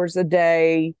 hours a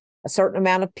day, a certain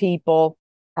amount of people,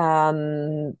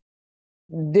 different,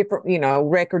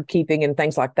 record keeping and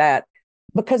things like that,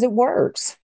 because it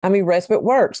works. I mean, respite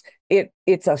works.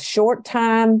 It's a short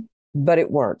time, but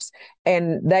it works.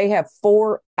 And they have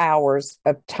 4 hours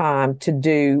of time to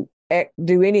do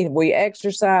anything. We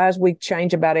exercise. We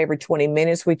change about every 20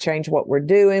 minutes. We change what we're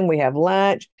doing. We have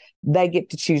lunch. They get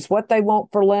to choose what they want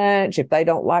for lunch. If they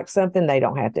don't like something, they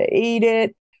don't have to eat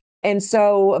it. And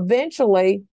so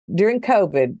eventually, during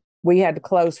COVID, we had to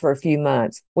close for a few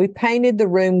months. We painted the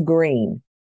room green.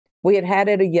 We had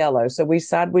it a yellow, so we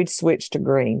decided we'd switch to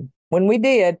green. When we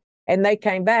did, and they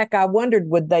came back, I wondered,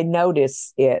 would they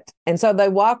notice it? And so they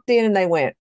walked in and they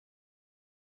went,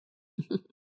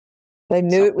 they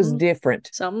knew it was different.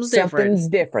 Something's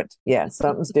different. Yeah,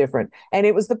 something's different. And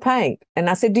it was the paint. And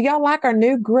I said, do y'all like our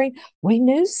new green? We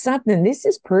knew something. This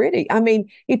is pretty. I mean,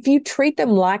 if you treat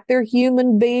them like they're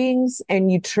human beings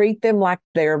and you treat them like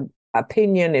their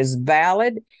opinion is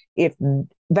valid, if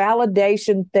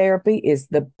validation therapy is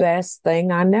the best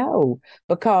thing I know,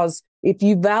 because if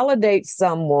you validate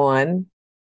someone,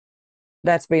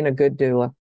 that's being a good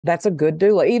doula. That's a good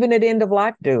doula. Even at end of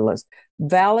life doulas,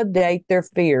 validate their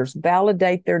fears,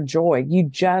 validate their joy. You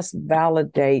just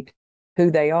validate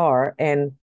who they are.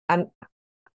 And I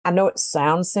know it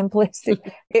sounds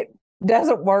simplistic. It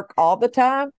doesn't work all the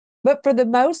time, but for the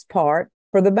most part,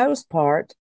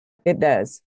 it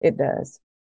does. It does.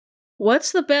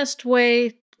 What's the best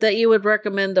way that you would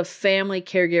recommend a family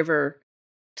caregiver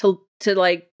to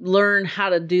like learn how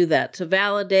to do that, to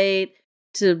validate,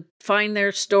 to find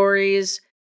their stories?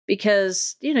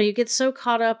 Because, you get so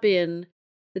caught up in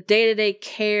the day-to-day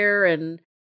care and,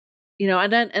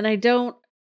 I'm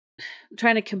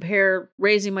trying to compare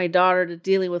raising my daughter to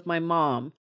dealing with my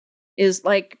mom is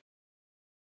like,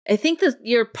 I think that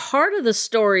you're part of the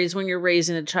stories when you're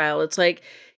raising a child. It's like,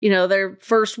 their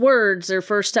first words, their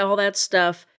first all that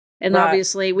stuff. And Right.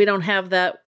 Obviously we don't have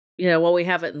that, we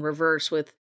have it in reverse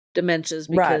with dementias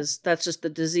because that's just the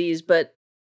disease. But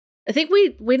I think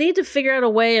we need to figure out a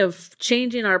way of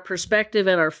changing our perspective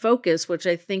and our focus, which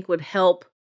I think would help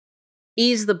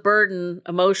ease the burden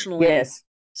emotionally. Yes.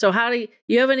 So how do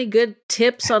you have any good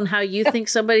tips on how you think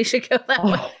somebody should go that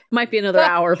way? Might be another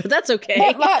hour, but that's okay.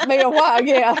 That might be a while.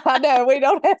 Yeah, I know we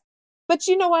don't have, but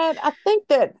you know what? I think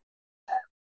that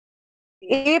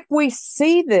if we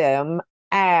see them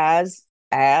as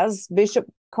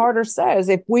Bishop Carter says,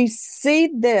 if we see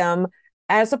them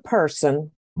as a person,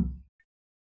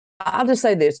 I'll just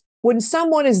say this. When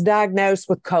someone is diagnosed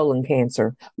with colon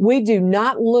cancer, we do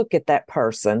not look at that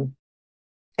person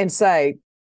and say,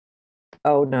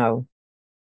 oh, no.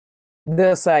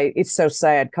 They'll say, it's so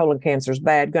sad. Colon cancer is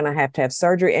bad. Going to have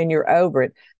surgery and you're over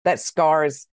it. That scar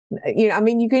is,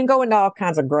 you can go into all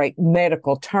kinds of great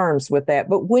medical terms with that.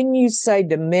 But when you say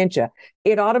dementia,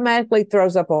 it automatically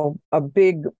throws up a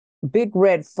big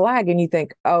red flag. And you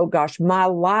think, oh, gosh, my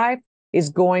life is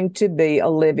going to be a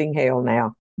living hell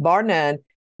now. Bar none.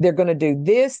 They're going to do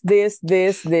this,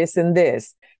 and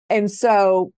this. And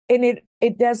so, and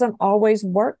it doesn't always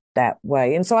work that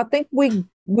way. And so I think we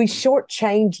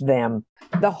shortchange them.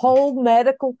 The whole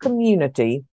medical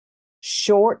community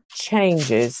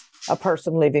shortchanges a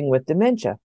person living with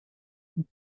dementia.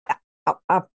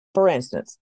 For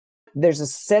instance, there's a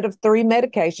set of 3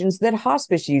 medications that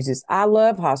hospice uses. I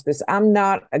love hospice. I'm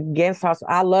not against hospice.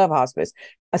 I love hospice.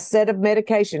 A set of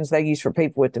medications they use for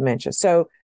people with dementia. So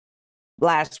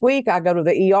last week, I go to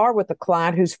the ER with a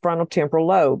client who's frontal temporal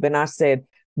lobe, and I said,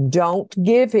 don't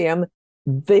give him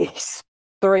these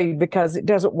 3 because it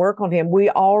doesn't work on him. We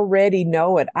already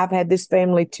know it. I've had this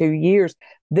family 2 years.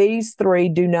 These 3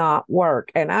 do not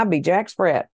work. And I'd be Jack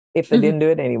Sprat if they didn't do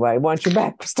it anyway, once your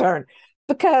back was turned.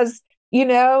 Because,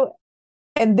 and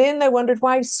then they wondered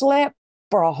why he slept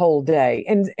for a whole day.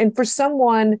 And for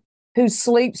someone who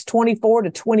sleeps 24 to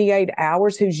 28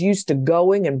 hours, who's used to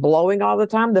going and blowing all the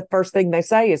time, the first thing they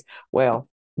say is, well,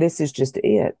 this is just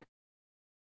it.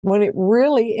 When it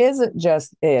really isn't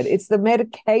just it. It's the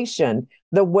medication,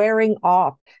 the wearing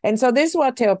off. And so this is what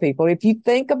I tell people. If you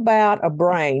think about a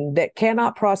brain that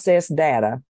cannot process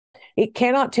data, it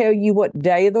cannot tell you what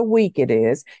day of the week it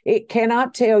is. It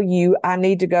cannot tell you, I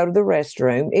need to go to the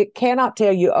restroom. It cannot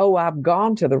tell you, oh, I've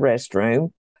gone to the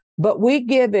restroom. But we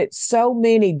give it so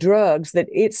many drugs that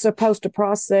it's supposed to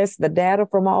process the data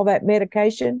from all that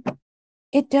medication.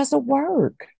 It doesn't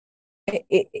work.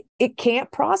 it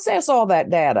can't process all that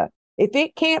data. If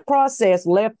it can't process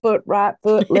left foot, right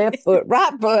foot, left foot,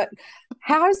 right foot,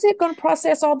 how is it going to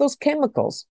process all those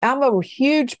chemicals? I'm a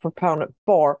huge proponent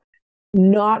for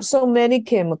not so many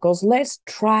chemicals. Let's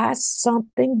try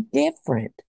something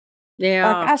different. Like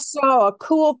Yeah. I saw a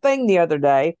cool thing the other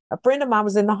day. A friend of mine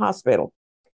was in the hospital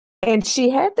and she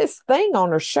had this thing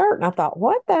on her shirt. And I thought,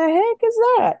 what the heck is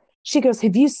that? She goes,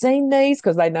 have you seen these?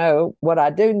 Because they know what I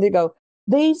do. And they go,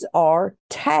 these are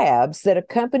tabs that a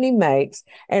company makes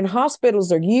and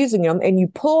hospitals are using them. And you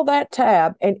pull that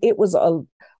tab and it was a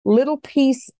little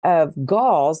piece of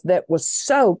gauze that was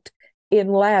soaked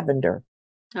in lavender.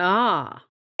 Ah,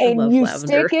 I And love you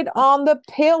lavender. stick it on the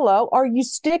pillow or you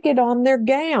stick it on their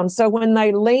gown. So when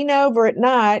they lean over at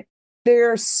night,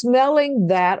 they're smelling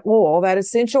that oil, that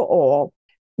essential oil.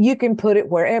 You can put it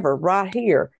wherever, right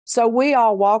here. So we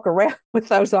all walk around with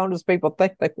those on us. People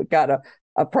think that we got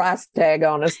a price tag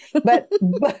on us, but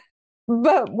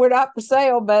we're not for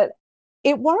sale, but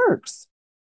it works.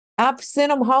 I've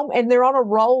sent them home and they're on a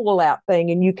rollout thing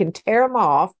and you can tear them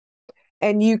off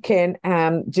and you can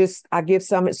just I give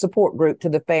some support group to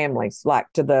the families, like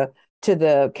to the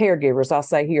caregivers. I'll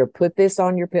say, here, put this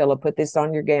on your pillow, put this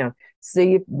on your gown.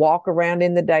 See, walk around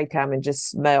in the daytime and just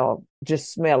smell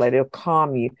it. It'll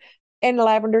calm you. And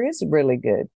lavender is really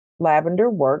good. Lavender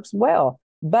works well,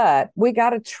 but we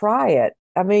got to try it.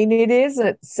 I mean, it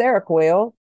isn't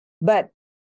Seroquel, but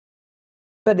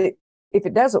if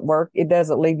it doesn't work, it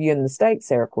doesn't leave you in the state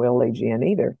Seroquel leaves you in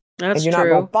either. That's And you're not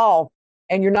going true. to fall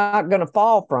and you're not going to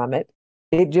fall from it.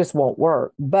 It just won't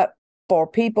work. But for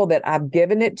people that I've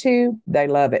given it to, they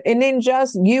love it. And then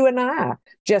just you and I,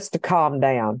 just to calm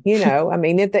down, I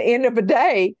mean, at the end of the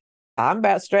day, I'm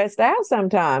about stressed out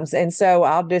sometimes. And so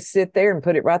I'll just sit there and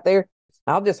put it right there.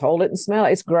 I'll just hold it and smell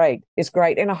it. It's great. It's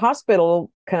great. And a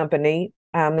hospital company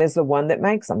is the one that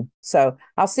makes them. So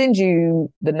I'll send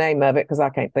you the name of it because I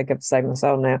can't think of it to save my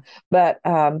soul now. But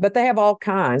they have all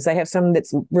kinds. They have some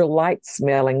that's real light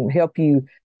smelling, help you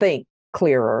think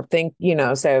clearer,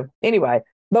 So anyway,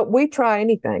 but we try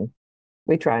anything.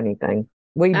 We try anything.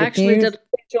 We I actually diffuse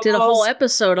did a whole oils.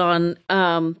 episode on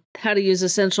how to use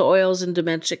essential oils in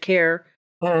dementia care.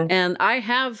 Uh, And I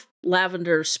have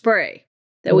lavender spray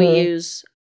that we mhm, use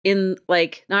in,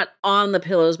 like, not on the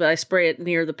pillows, but I spray it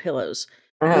near the pillows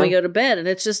when we uh-huh, go to bed. And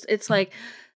it's like,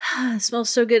 it smells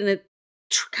so good. And it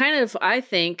kind of, I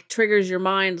think, triggers your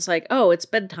mind. It's like, oh, it's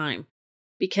bedtime right.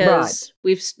 because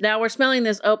now we're smelling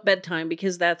this, oh, bedtime,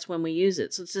 because that's when we use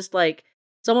it. So it's just like,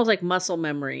 it's almost like muscle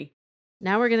memory.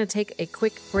 Now we're going to take a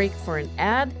quick break for an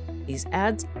ad. These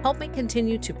ads help me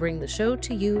continue to bring the show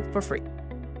to you for free.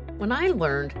 When I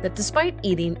learned that despite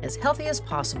eating as healthy as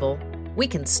possible, we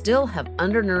can still have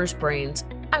undernourished brains,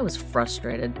 I was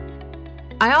frustrated.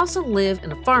 I also live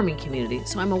in a farming community,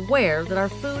 so I'm aware that our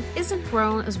food isn't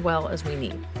grown as well as we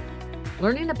need.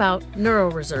 Learning about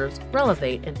NeuroReserve's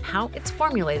Relevate and how it's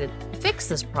formulated to fix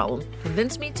this problem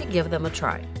convinced me to give them a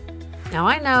try. Now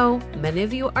I know many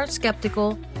of you are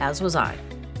skeptical, as was I.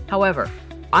 However,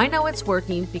 I know it's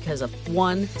working because of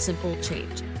one simple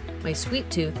change. My sweet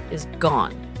tooth is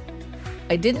gone.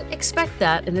 I didn't expect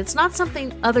that, and it's not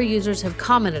something other users have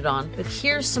commented on, but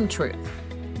here's some truth.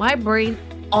 My brain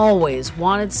always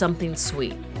wanted something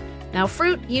sweet. Now,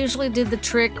 fruit usually did the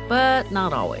trick, but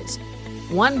not always.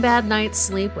 One bad night's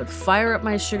sleep would fire up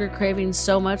my sugar cravings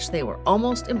so much they were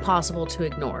almost impossible to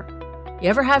ignore. You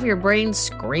ever have your brain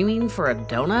screaming for a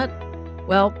donut?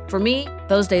 Well, for me,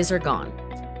 those days are gone.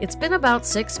 It's been about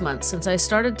 6 months since I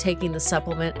started taking the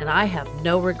supplement, and I have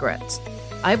no regrets.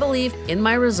 I believe in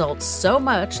my results so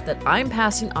much that I'm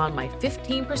passing on my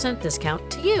 15% discount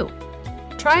to you.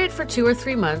 Try it for 2 or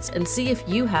 3 months and see if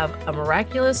you have a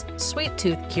miraculous sweet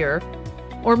tooth cure,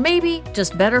 or maybe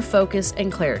just better focus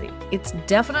and clarity. It's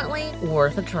definitely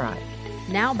worth a try.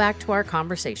 Now back to our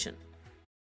conversation.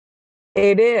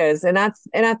 It is. And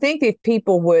I think if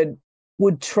people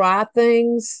would try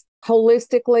things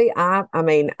holistically, I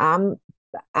mean, I'm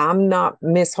not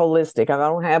Miss Holistic. I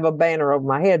don't have a banner over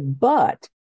my head, but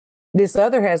this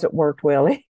other hasn't worked well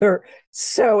either.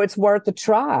 So it's worth a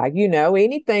try.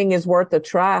 Anything is worth a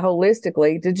try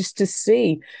holistically to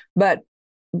see. But,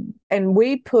 and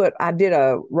I did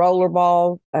a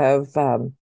rollerball of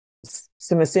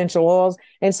some essential oils.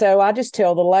 And so I just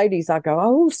tell the ladies, I go,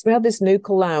 oh, smell this new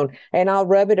cologne. And I'll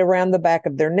rub it around the back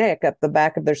of their neck, up the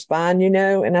back of their spine,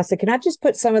 And I said, can I just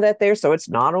put some of that there so it's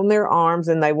not on their arms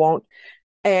and they won't?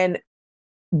 And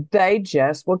they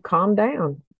just would calm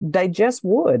down. They just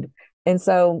would. And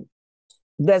so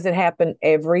does it happen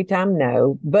every time?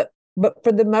 No. But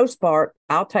for the most part,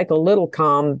 I'll take a little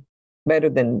calm better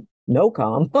than no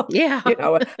calm. Yeah. you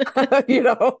know, you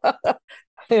know,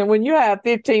 and when you have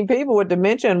 15 people with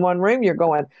dementia in one room, you're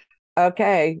going,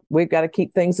 okay, we've got to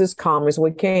keep things as calm as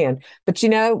we can. But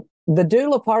the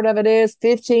doula part of it is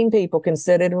 15 people can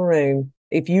sit in a room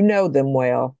if you know them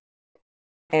well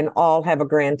and all have a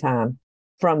grand time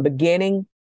from beginning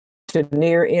to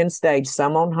near end stage,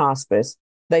 some on hospice.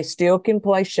 They still can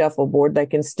play shuffleboard. They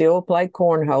can still play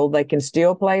cornhole. They can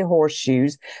still play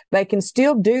horseshoes. They can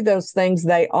still do those things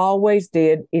they always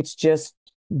did. It's just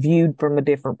viewed from a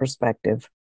different perspective.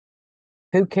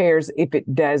 Who cares if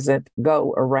it doesn't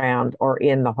go around or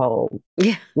in the hole?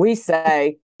 Yeah. We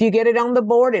say, if you get it on the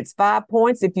board, it's 5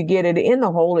 points. If you get it in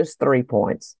the hole, it's 3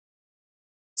 points.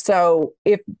 So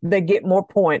if they get more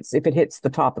points if it hits the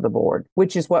top of the board,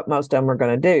 which is what most of them are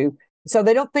going to do. So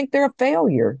they don't think they're a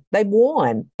failure. They've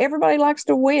won. Everybody likes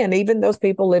to win, even those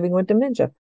people living with dementia.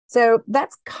 So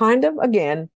that's kind of,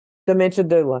 again, dementia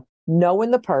doula, knowing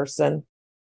the person,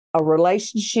 a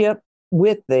relationship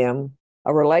with them,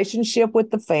 a relationship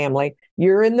with the family.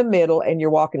 You're in the middle and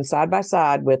you're walking side by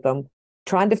side with them,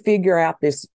 trying to figure out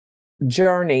this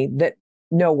journey that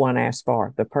no one asked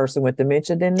for. The person with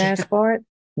dementia didn't ask for it,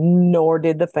 nor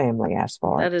did the family ask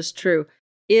for it. That is true.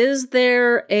 Is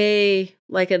there a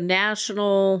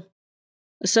national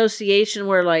association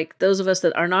where those of us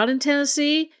that are not in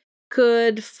Tennessee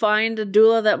could find a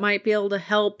doula that might be able to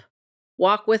help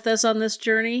walk with us on this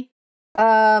journey?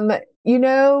 The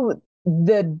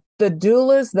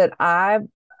doulas that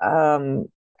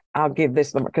I'll give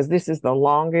this number because this is the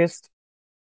longest.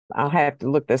 I'll have to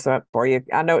look this up for you.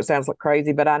 I know it sounds like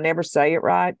crazy, but I never say it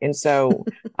right. And so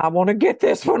I want to get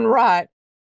this one right.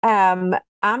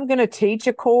 I'm going to teach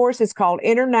a course. It's called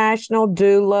International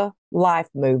Doula Life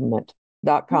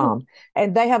Movement.com.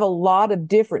 And they have a lot of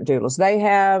different doulas. They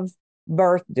have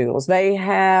birth doulas. They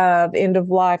have end of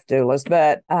life doulas,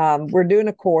 but we're doing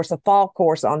a fall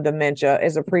course on dementia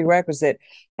as a prerequisite.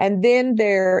 And then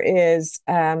there is,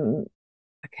 Inelda.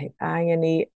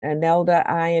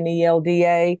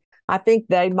 I think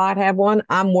they might have one.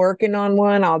 I'm working on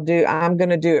one. I'm going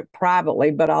to do it privately,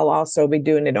 but I'll also be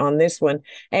doing it on this one.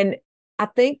 And I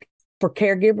think for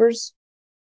caregivers,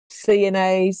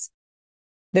 CNAs,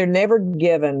 they're never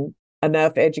given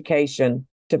enough education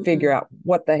to figure out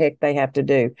what the heck they have to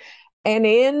do. And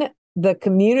in the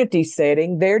community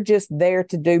setting, they're just there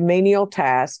to do menial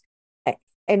tasks.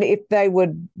 And if they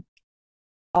would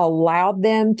allow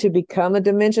them to become a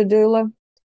dementia doula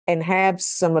and have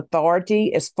some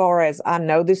authority as far as, I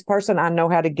know this person, I know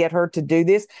how to get her to do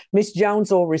this. Miss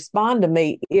Jones will respond to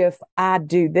me if I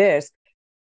do this,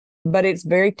 but it's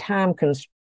very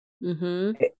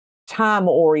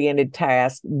time-oriented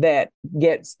task that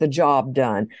gets the job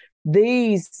done.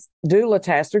 These doula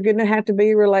tasks are going to have to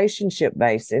be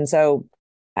relationship-based. And so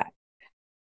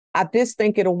I just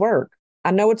think it'll work. I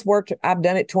know it's worked. I've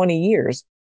done it 20 years.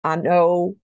 I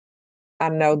know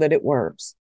that it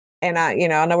works. And I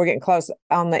know we're getting close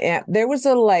on the end. There was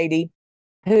a lady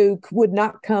who would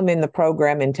not come in the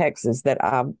program in Texas that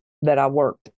I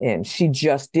worked in. She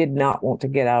just did not want to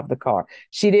get out of the car.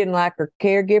 She didn't like her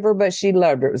caregiver, but she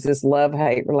loved her. It was this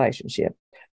love-hate relationship.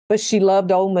 But she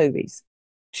loved old movies.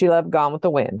 She loved Gone with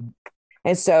the Wind.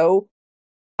 And so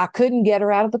I couldn't get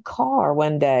her out of the car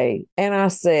one day. And I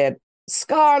said,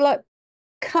 Scarlett,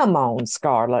 come on,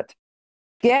 Scarlett.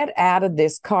 Get out of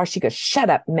this car. She goes, shut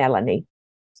up, Melanie.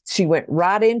 She went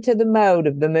right into the mode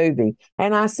of the movie.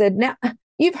 And I said, now,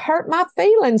 you've hurt my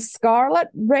feelings, Scarlett.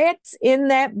 Rhett's in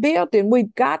that building.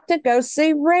 We've got to go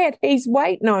see Rhett. He's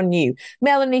waiting on you.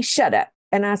 Melanie, shut up.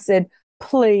 And I said,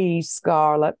 please,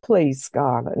 Scarlett.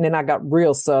 And then I got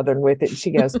real Southern with it. And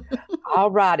she goes, all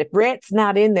right, if Rhett's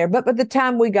not in there. But by the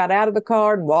time we got out of the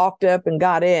car and walked up and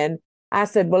got in, I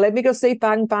said, well, let me go see if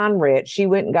I can find Rhett. She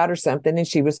went and got her something and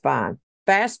she was fine.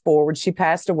 Fast forward, she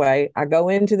passed away. I go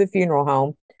into the funeral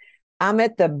home. I'm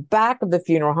at the back of the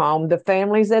funeral home. The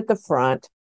family's at the front.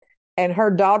 And her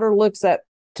daughter looks up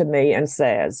to me and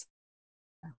says,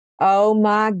 oh,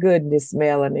 my goodness,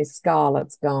 Melanie,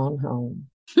 Scarlett's gone home.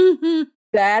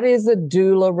 That is a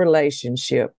doula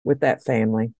relationship with that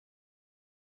family.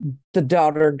 The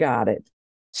daughter got it.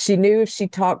 She knew if she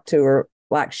talked to her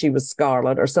like she was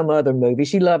Scarlett or some other movie,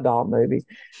 she loved all movies,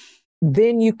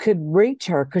 then you could reach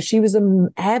her because she was an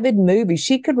avid movie.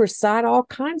 She could recite all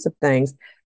kinds of things.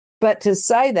 But to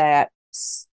say that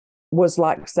was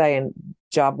like saying,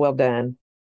 job well done.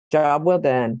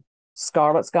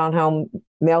 Scarlett's gone home.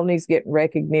 Melanie's getting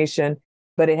recognition,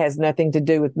 but it has nothing to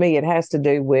do with me. It has to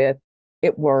do with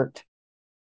it worked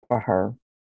for her.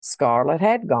 Scarlett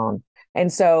had gone.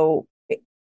 And so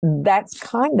that's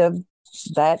kind of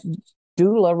that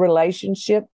doula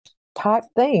relationship type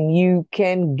thing. You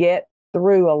can get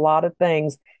through a lot of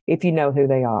things if you know who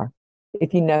they are,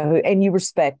 if you know who, and you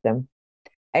respect them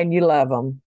and you love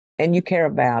them and you care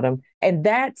about them. And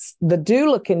that's the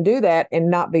doula can do that and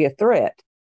not be a threat.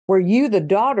 Where you, the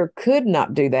daughter, could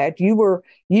not do that. You were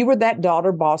that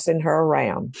daughter bossing her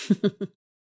around,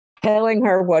 telling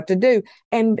her what to do.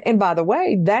 And by the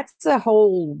way, that's a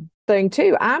whole thing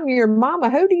too. I'm your mama.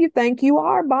 Who do you think you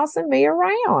are bossing me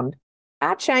around?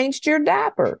 I changed your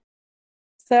diaper.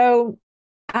 So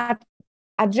I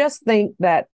I just think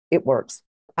that it works.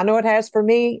 I know it has for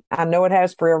me. I know it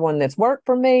has for everyone that's worked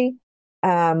for me.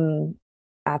 Um,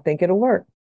 I think it'll work.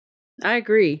 I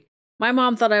agree. My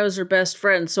mom thought I was her best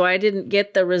friend, so I didn't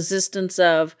get the resistance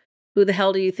of who the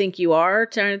hell do you think you are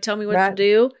trying to tell me what to Right.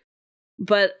 do.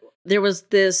 But there was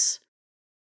this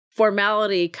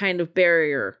formality kind of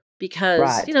barrier because,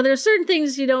 Right. there's certain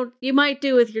things you might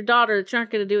do with your daughter that you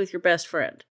aren't going to do with your best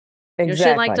friend. She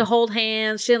didn't like to Exactly. hold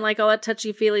hands. She didn't like all that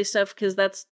touchy feely stuff because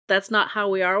that's not how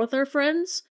we are with our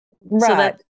friends. So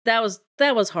Right.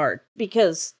 that was hard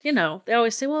because they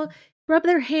always say, well, rub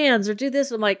their hands or do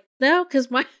this. I'm like, no,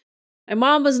 because my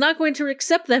mom was not going to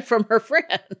accept that from her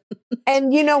friend.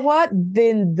 And you know what?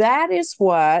 Then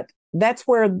that's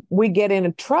where we get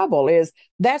into trouble is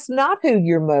that's not who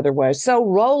your mother was. So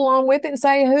roll on with it and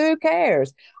say, who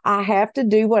cares? I have to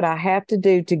do what I have to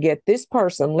do to get this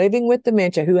person living with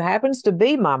dementia who happens to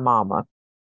be my mama,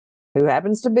 who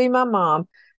happens to be my mom,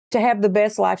 to have the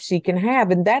best life she can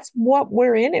have. And that's what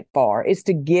we're in it for, is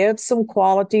to give some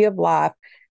quality of life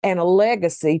and a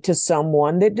legacy to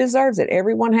someone that deserves it.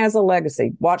 Everyone has a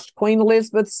legacy. Watched Queen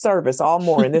Elizabeth's service all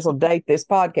morning. This will date this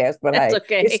podcast, but That's hey,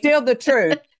 it's okay. still the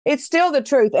truth. It's still the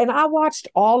truth. And I watched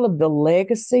all of the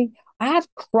legacy. I've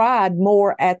cried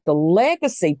more at the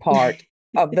legacy part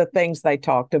of the things they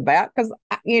talked about because,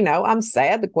 I'm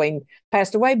sad the Queen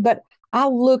passed away, but I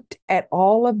looked at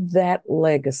all of that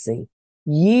legacy,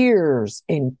 years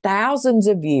and thousands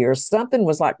of years. Something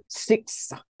was like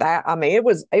it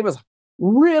was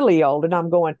really old. And I'm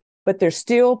going, but they're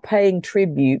still paying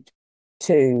tribute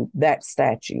to that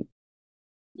statue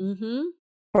Mm-hmm.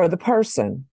 for the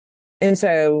person. And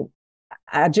so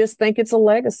I just think it's a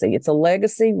legacy. It's a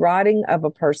legacy writing of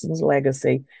a person's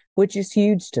legacy, which is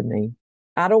huge to me.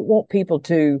 I don't want people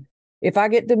to, if I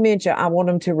get dementia, I want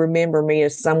them to remember me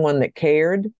as someone that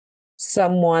cared,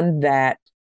 someone that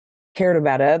cared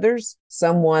about others,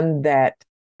 someone that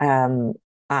um,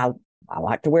 I I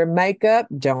like to wear makeup.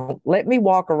 Don't let me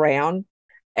walk around.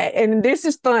 And this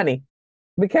is funny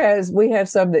because we have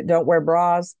some that don't wear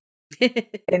bras.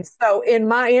 And so in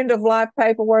my end of life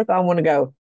paperwork, I want to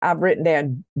go, I've written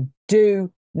down,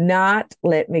 do not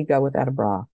let me go without a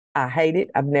bra. I hate it.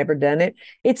 I've never done it.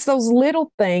 It's those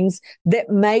little things that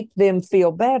make them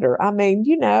feel better. I mean,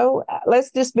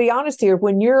 let's just be honest here.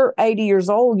 When you're 80 years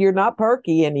old, you're not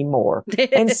perky anymore.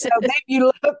 And so then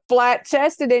you look flat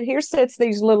chested, and here sits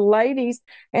these little ladies.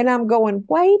 And I'm going,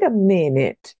 wait a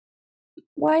minute.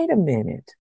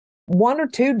 1 or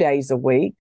 2 days a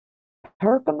week,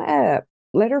 perk them up.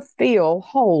 Let her feel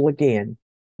whole again.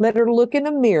 Let her look in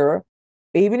the mirror,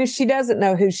 even if she doesn't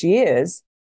know who she is,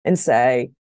 and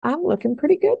say, I'm looking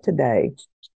pretty good today.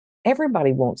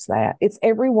 Everybody wants that. It's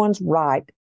everyone's right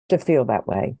to feel that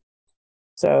way.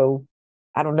 So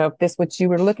I don't know if this is what you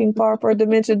were looking for a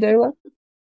dementia doula.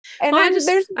 And Well,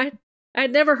 there's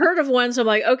I'd never heard of one, so I'm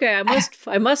like, okay,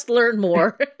 I must learn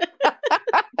more.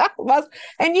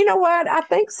 and you know what? I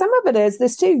think some of it is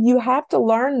this too. You have to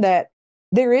learn that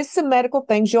there is some medical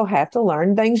things you'll have to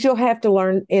learn, things you'll have to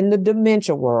learn in the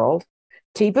dementia world.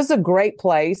 Teepa's a great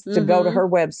place to go to Mm-hmm. her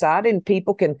website,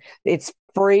 and it's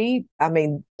free. I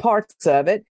mean, parts of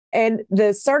it. And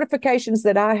the certifications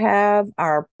that I have,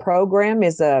 our program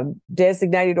is a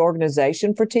designated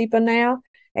organization for Teepa now.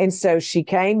 And so she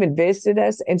came and visited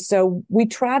us. And so we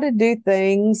try to do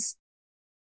things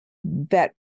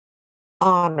that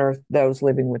honor those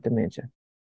living with dementia.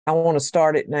 I want to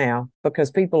start it now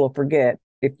because people will forget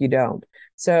if you don't.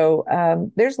 So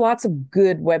there's lots of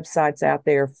good websites out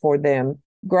there for them.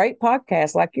 Great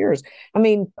podcasts like yours. I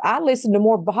mean, I listen to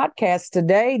more podcasts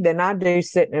today than I do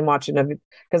sitting and watching them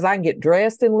because I can get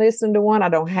dressed and listen to one. I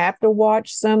don't have to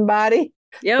watch somebody.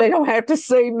 Yep. They don't have to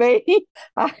see me.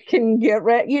 I can get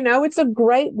ready. It's a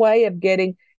great way of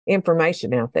getting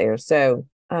information out there. So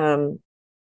find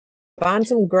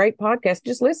some great podcasts.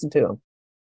 Just listen to them.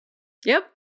 Yep.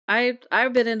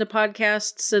 I've been into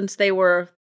podcasts since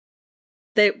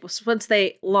once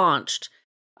they launched.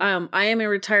 I am a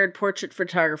retired portrait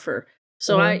photographer.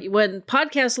 So Mhm. when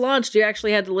podcasts launched, you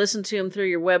actually had to listen to them through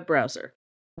your web browser.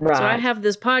 So I Right. have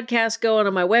this podcast going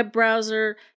on my web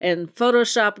browser and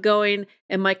Photoshop going,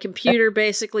 and my computer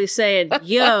basically saying,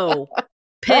 yo,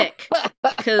 pick,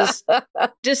 because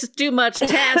just too much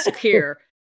task here.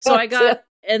 So I got,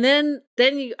 and then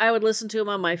I would listen to them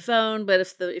on my phone, but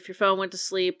if your phone went to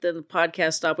sleep, then the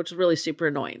podcast stopped, which was really super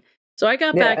annoying. So I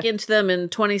got Yeah. back into them in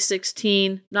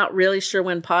 2016, not really sure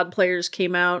when Pod Players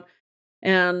came out,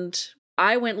 and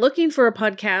I went looking for a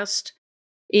podcast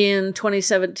in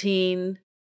 2017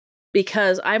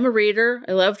 because I'm a reader.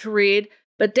 I love to read,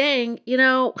 but dang, you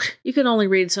can only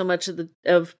read so much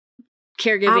of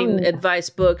caregiving I'm advice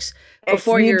books It's,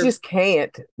 before you you're just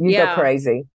can't. You go yeah.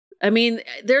 crazy. I mean,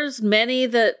 there's many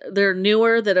that they're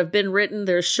newer that have been written.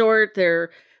 They're short. They're a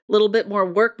little bit more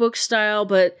workbook style,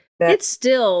 but That it's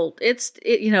still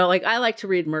like I like to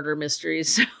read murder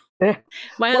mysteries. My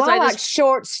Well, I husband, I like just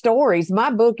short stories. My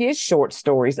book is short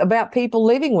stories about people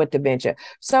living with dementia.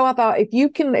 So I thought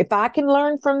if I can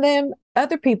learn from them,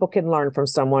 other people can learn from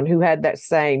someone who had that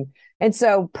same. And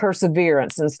so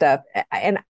perseverance and stuff.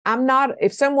 And I'm not,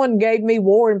 if someone gave me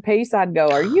War and Peace, I'd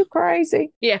go, are you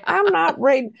crazy? yeah. I'm not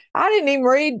reading. I didn't even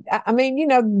read. I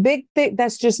mean, big, thick,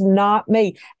 that's just not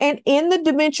me. And in the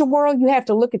dementia world, you have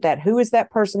to look at that. Who is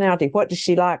that personality? What does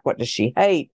she like? What does she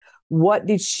hate? What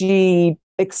did she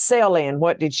excel in?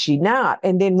 What did she not?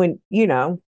 And then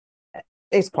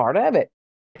it's part of it.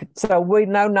 So we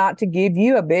know not to give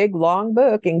you a big long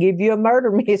book and give you a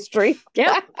murder mystery.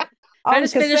 Yep. I on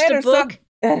just finished cassette a or book.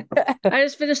 something. I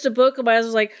just finished a book, and my husband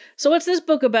was like, "So what's this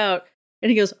book about?"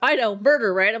 And he goes, "I know,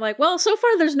 murder, right?" I'm like, "Well, so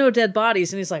far there's no dead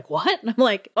bodies." And he's like, "What?" And I'm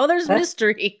like, "Oh, there's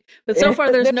mystery, but so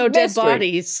far there's There's no dead mystery.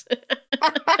 bodies."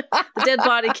 The dead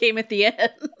body came at the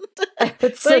end.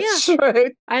 It's But the yeah,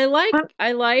 truth. I like, like What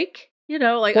I like.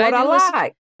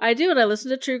 I do, and I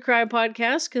listen to true crime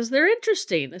podcasts because they're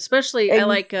interesting. Especially, I Ex-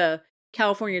 like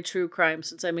California true crime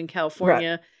since I'm in right.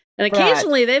 California, and Right.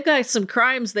 occasionally they've got some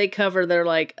crimes they cover. They're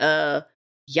like,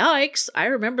 yikes! I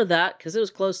remember that because it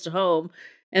was close to home.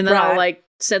 And then I'll Right. like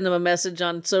send them a message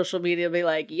on social media, and be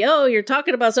like, "Yo, you're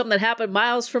talking about something that happened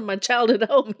miles from my childhood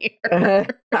home here."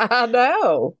 I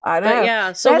know. I But know.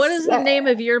 yeah, so what That's is the name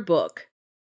of your book?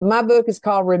 My book is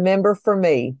called Remember for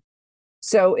Me.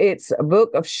 So it's a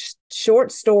book of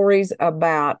short stories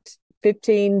about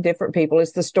 15 different people.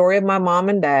 It's the story of my mom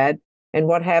and dad and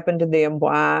what happened to them,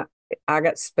 why I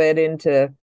got sped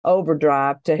into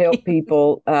overdrive to help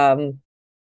people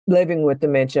living with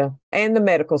dementia and the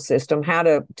medical system, how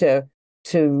to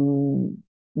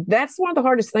that's one of the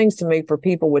hardest things to me for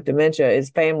people with dementia is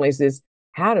families is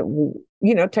how to,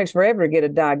 it takes forever to get a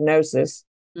diagnosis.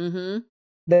 Mm-hmm.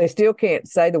 They still can't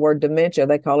say the word dementia.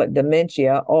 They call it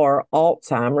dementia or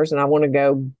Alzheimer's. And I want to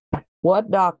go,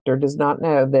 what doctor does not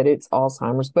know that it's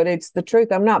Alzheimer's? But it's the truth.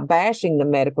 I'm not bashing the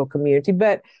medical community,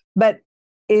 but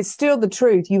it's still the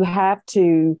truth. You have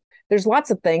to, there's lots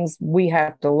of things we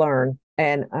have to learn.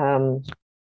 And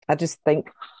I just think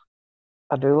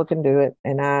I do look into it.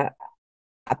 And I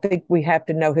think we have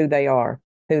to know who they are,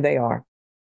 who they are.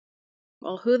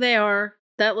 Well, who they are,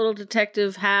 that little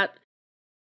detective hat.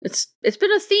 It's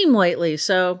been a theme lately,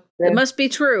 so it Yeah. must be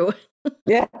true.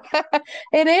 Yeah,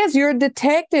 it is. You're a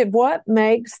detective. What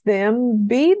makes them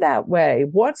be that way?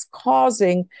 What's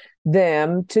causing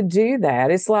them to do that?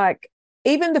 It's like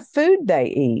even the food they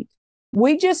eat.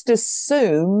 We just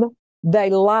assume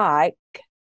they like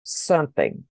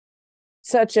something,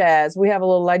 such as we have a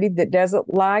little lady that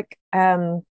doesn't like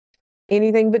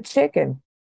anything but chicken.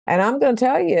 And I'm going to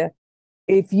tell you,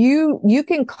 if you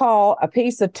can call a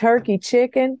piece of turkey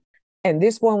chicken, and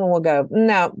this woman will go,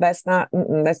 no, that's not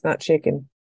chicken,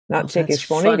 not Oh, chicken. that's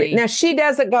She won't eat it. funny. Now she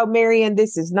doesn't go, Marianne,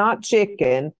 this is not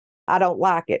chicken. I don't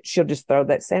like it. She'll just throw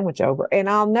that sandwich over, and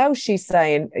I'll know she's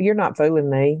saying, "You're not fooling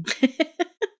me.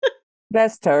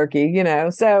 That's turkey."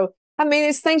 So I mean,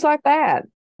 it's things like that.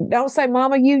 Don't say,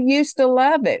 Mama, you used to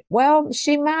love it. Well,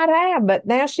 she might have, but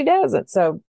now she doesn't.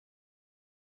 So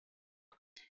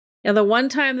And the one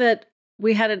time that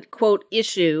we had a quote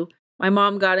issue, my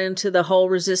mom got into the whole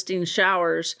resisting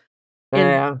showers. And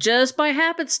yeah, just by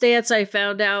happenstance, I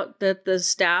found out that the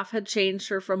staff had changed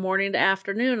her from morning to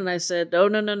afternoon. And I said, no,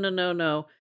 no, no, no, no, no.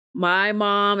 My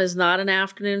mom is not an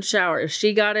afternoon shower. If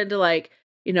she got into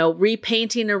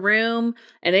repainting a room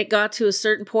and it got to a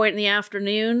certain point in the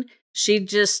afternoon, she'd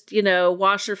just,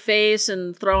 wash her face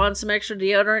and throw on some extra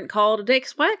deodorant and call it a day.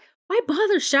 Because why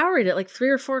bother showering at like 3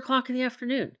 or 4 o'clock in the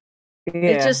afternoon? It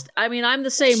yeah. just, I mean, I'm the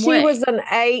same She way. was an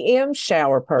AM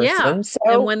shower Yeah. person. And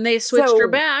So, when they switched her so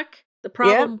back, the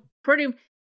yeah, problem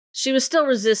she was still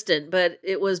resistant, but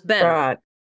it was better. right.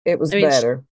 It was I mean,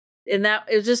 better. and that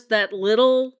it was just that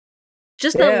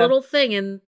Yeah. little thing.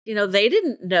 And, they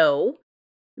didn't know.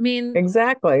 I mean,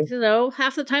 exactly.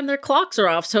 Half the time their clocks are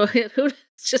off. So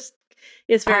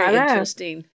it's very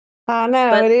interesting. I know,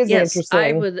 but it is yes, interesting.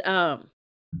 I would,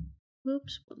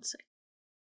 oops, one second.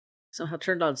 Somehow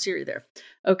turned on Siri there.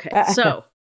 Okay,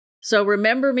 so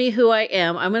remember me who I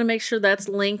am. I'm going to make sure that's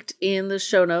linked in the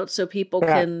show notes so people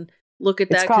can look at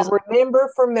that. It's called Remember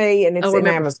for Me, and it's in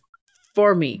Amazon.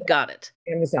 For Me, got it.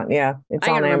 Amazon, yeah. It's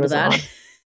on remember Amazon. That.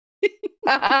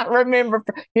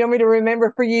 You want me to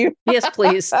remember for you? Yes,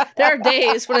 please. There are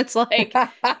days when it's like...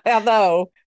 I know,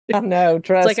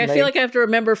 trust me. It's like, I feel like I have to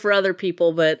remember for other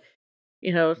people, but,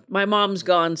 my mom's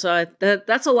gone, so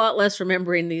that's a lot less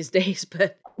remembering these days,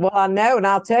 but... Well, I know, and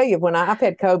I'll tell you, when I've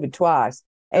had COVID twice,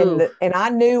 and I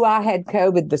knew I had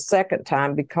COVID the second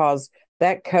time because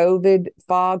that COVID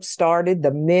fog started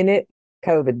the minute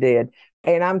COVID did.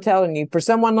 And I'm telling you, for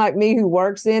someone like me who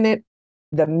works in it,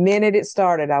 the minute it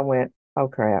started, I went, oh,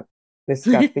 crap, this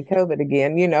has got to be COVID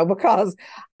again, because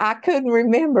I couldn't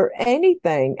remember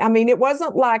anything. I mean, it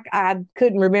wasn't like I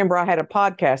couldn't remember I had a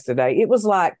podcast today. It was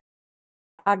like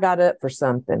I got up for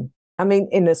something. I mean,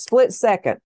 in a split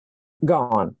second,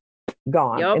 gone.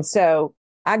 Yep. And so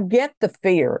I get the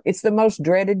fear. It's the most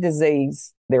dreaded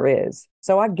disease there is.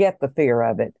 So I get the fear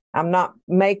of it. I'm not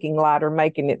making light or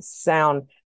making it sound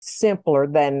simpler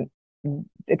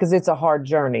because it's a hard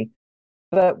journey.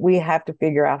 But we have to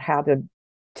figure out how to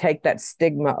take that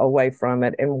stigma away from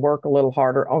it and work a little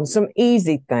harder on some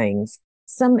easy things.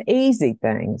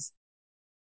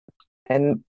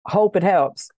 And hope it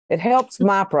helps. It helps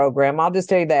my program. I'll just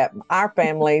tell you that. Our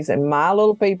families and my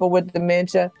little people with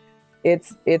dementia,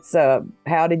 it's a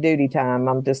howdy doody time.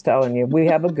 I'm just telling you, we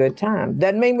have a good time.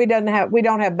 Doesn't mean we don't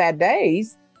have bad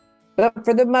days, but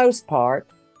for the most part,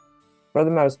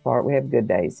 we have good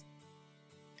days.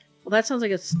 Well, that sounds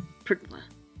like it's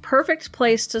perfect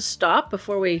place to stop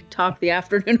before we talk the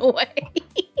afternoon away.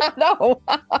 I know.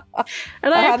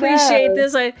 And I appreciate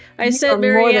this. I sent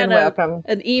Marianne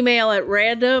an email at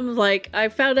random, like, I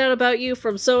found out about you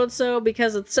from so-and-so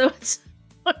because it's so-and-so.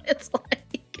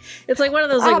 It's like one of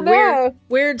those like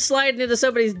weird sliding into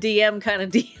somebody's DM kind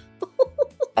of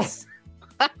deals.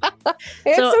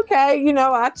 It's okay.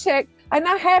 I check, and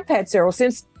I have had several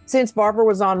since Barbara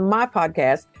was on my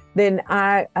podcast. Then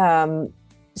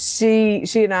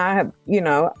she and I have,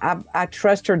 I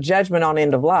trust her judgment on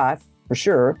end of life for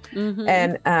sure. Mm-hmm.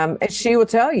 And she will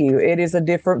tell you it is a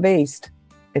different beast.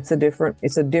 It's a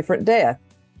different death.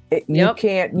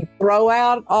 You throw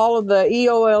out all of the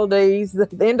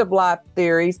EOLDs, the end of life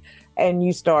theories, and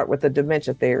you start with the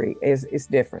dementia theory. Is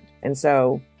different. And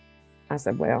so I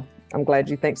said, well, I'm glad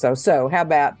you think so. So how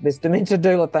about this dementia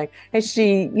doula thing? And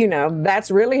she,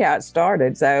 that's really how it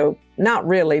started. So not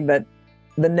really, but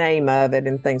the name of it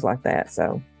and things like that.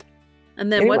 So.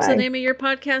 And then what's the name of your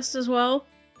podcast as well?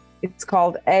 It's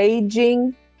called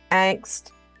Aging,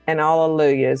 Angst, and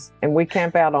Hallelujahs. And we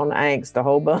camp out on angst a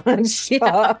whole bunch.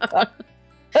 Yeah.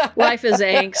 Life is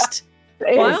angst.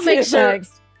 Well,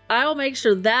 I'll make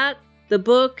sure that the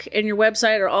book and your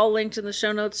website are all linked in the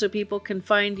show notes so people can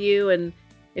find you. And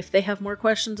if they have more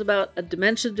questions about a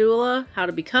dementia doula, how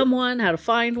to become one, how to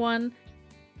find one,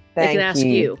 they can ask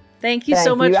you. Thank you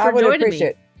so much for joining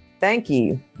me. Thank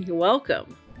you. You're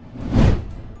welcome.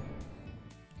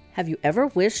 Have you ever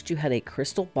wished you had a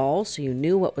crystal ball so you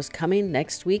knew what was coming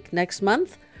next week, next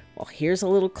month? Well, here's a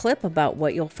little clip about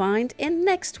what you'll find in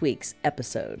next week's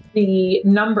episode. The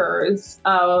numbers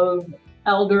of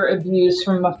elder abuse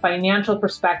from a financial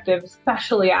perspective,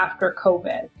 especially after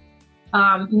COVID.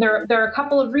 There are a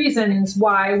couple of reasons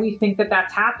why we think that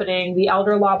that's happening. The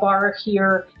elder law bar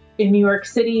here in New York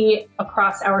City,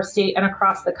 across our state and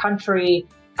across the country,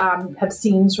 have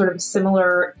seen sort of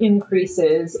similar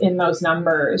increases in those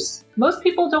numbers. Most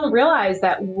people don't realize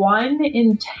that 1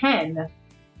 in 10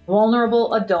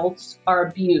 vulnerable adults are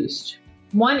abused.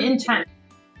 1 in 10,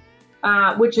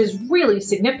 which is really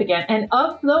significant. And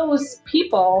of those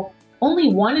people,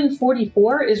 only 1 in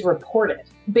 44 is reported.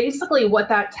 Basically, what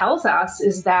that tells us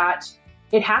is that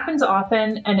it happens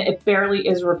often and it barely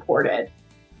is reported.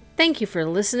 Thank you for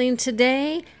listening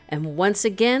today. And once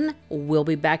again, we'll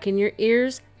be back in your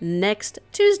ears next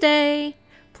Tuesday.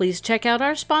 Please check out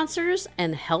our sponsors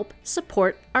and help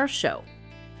support our show.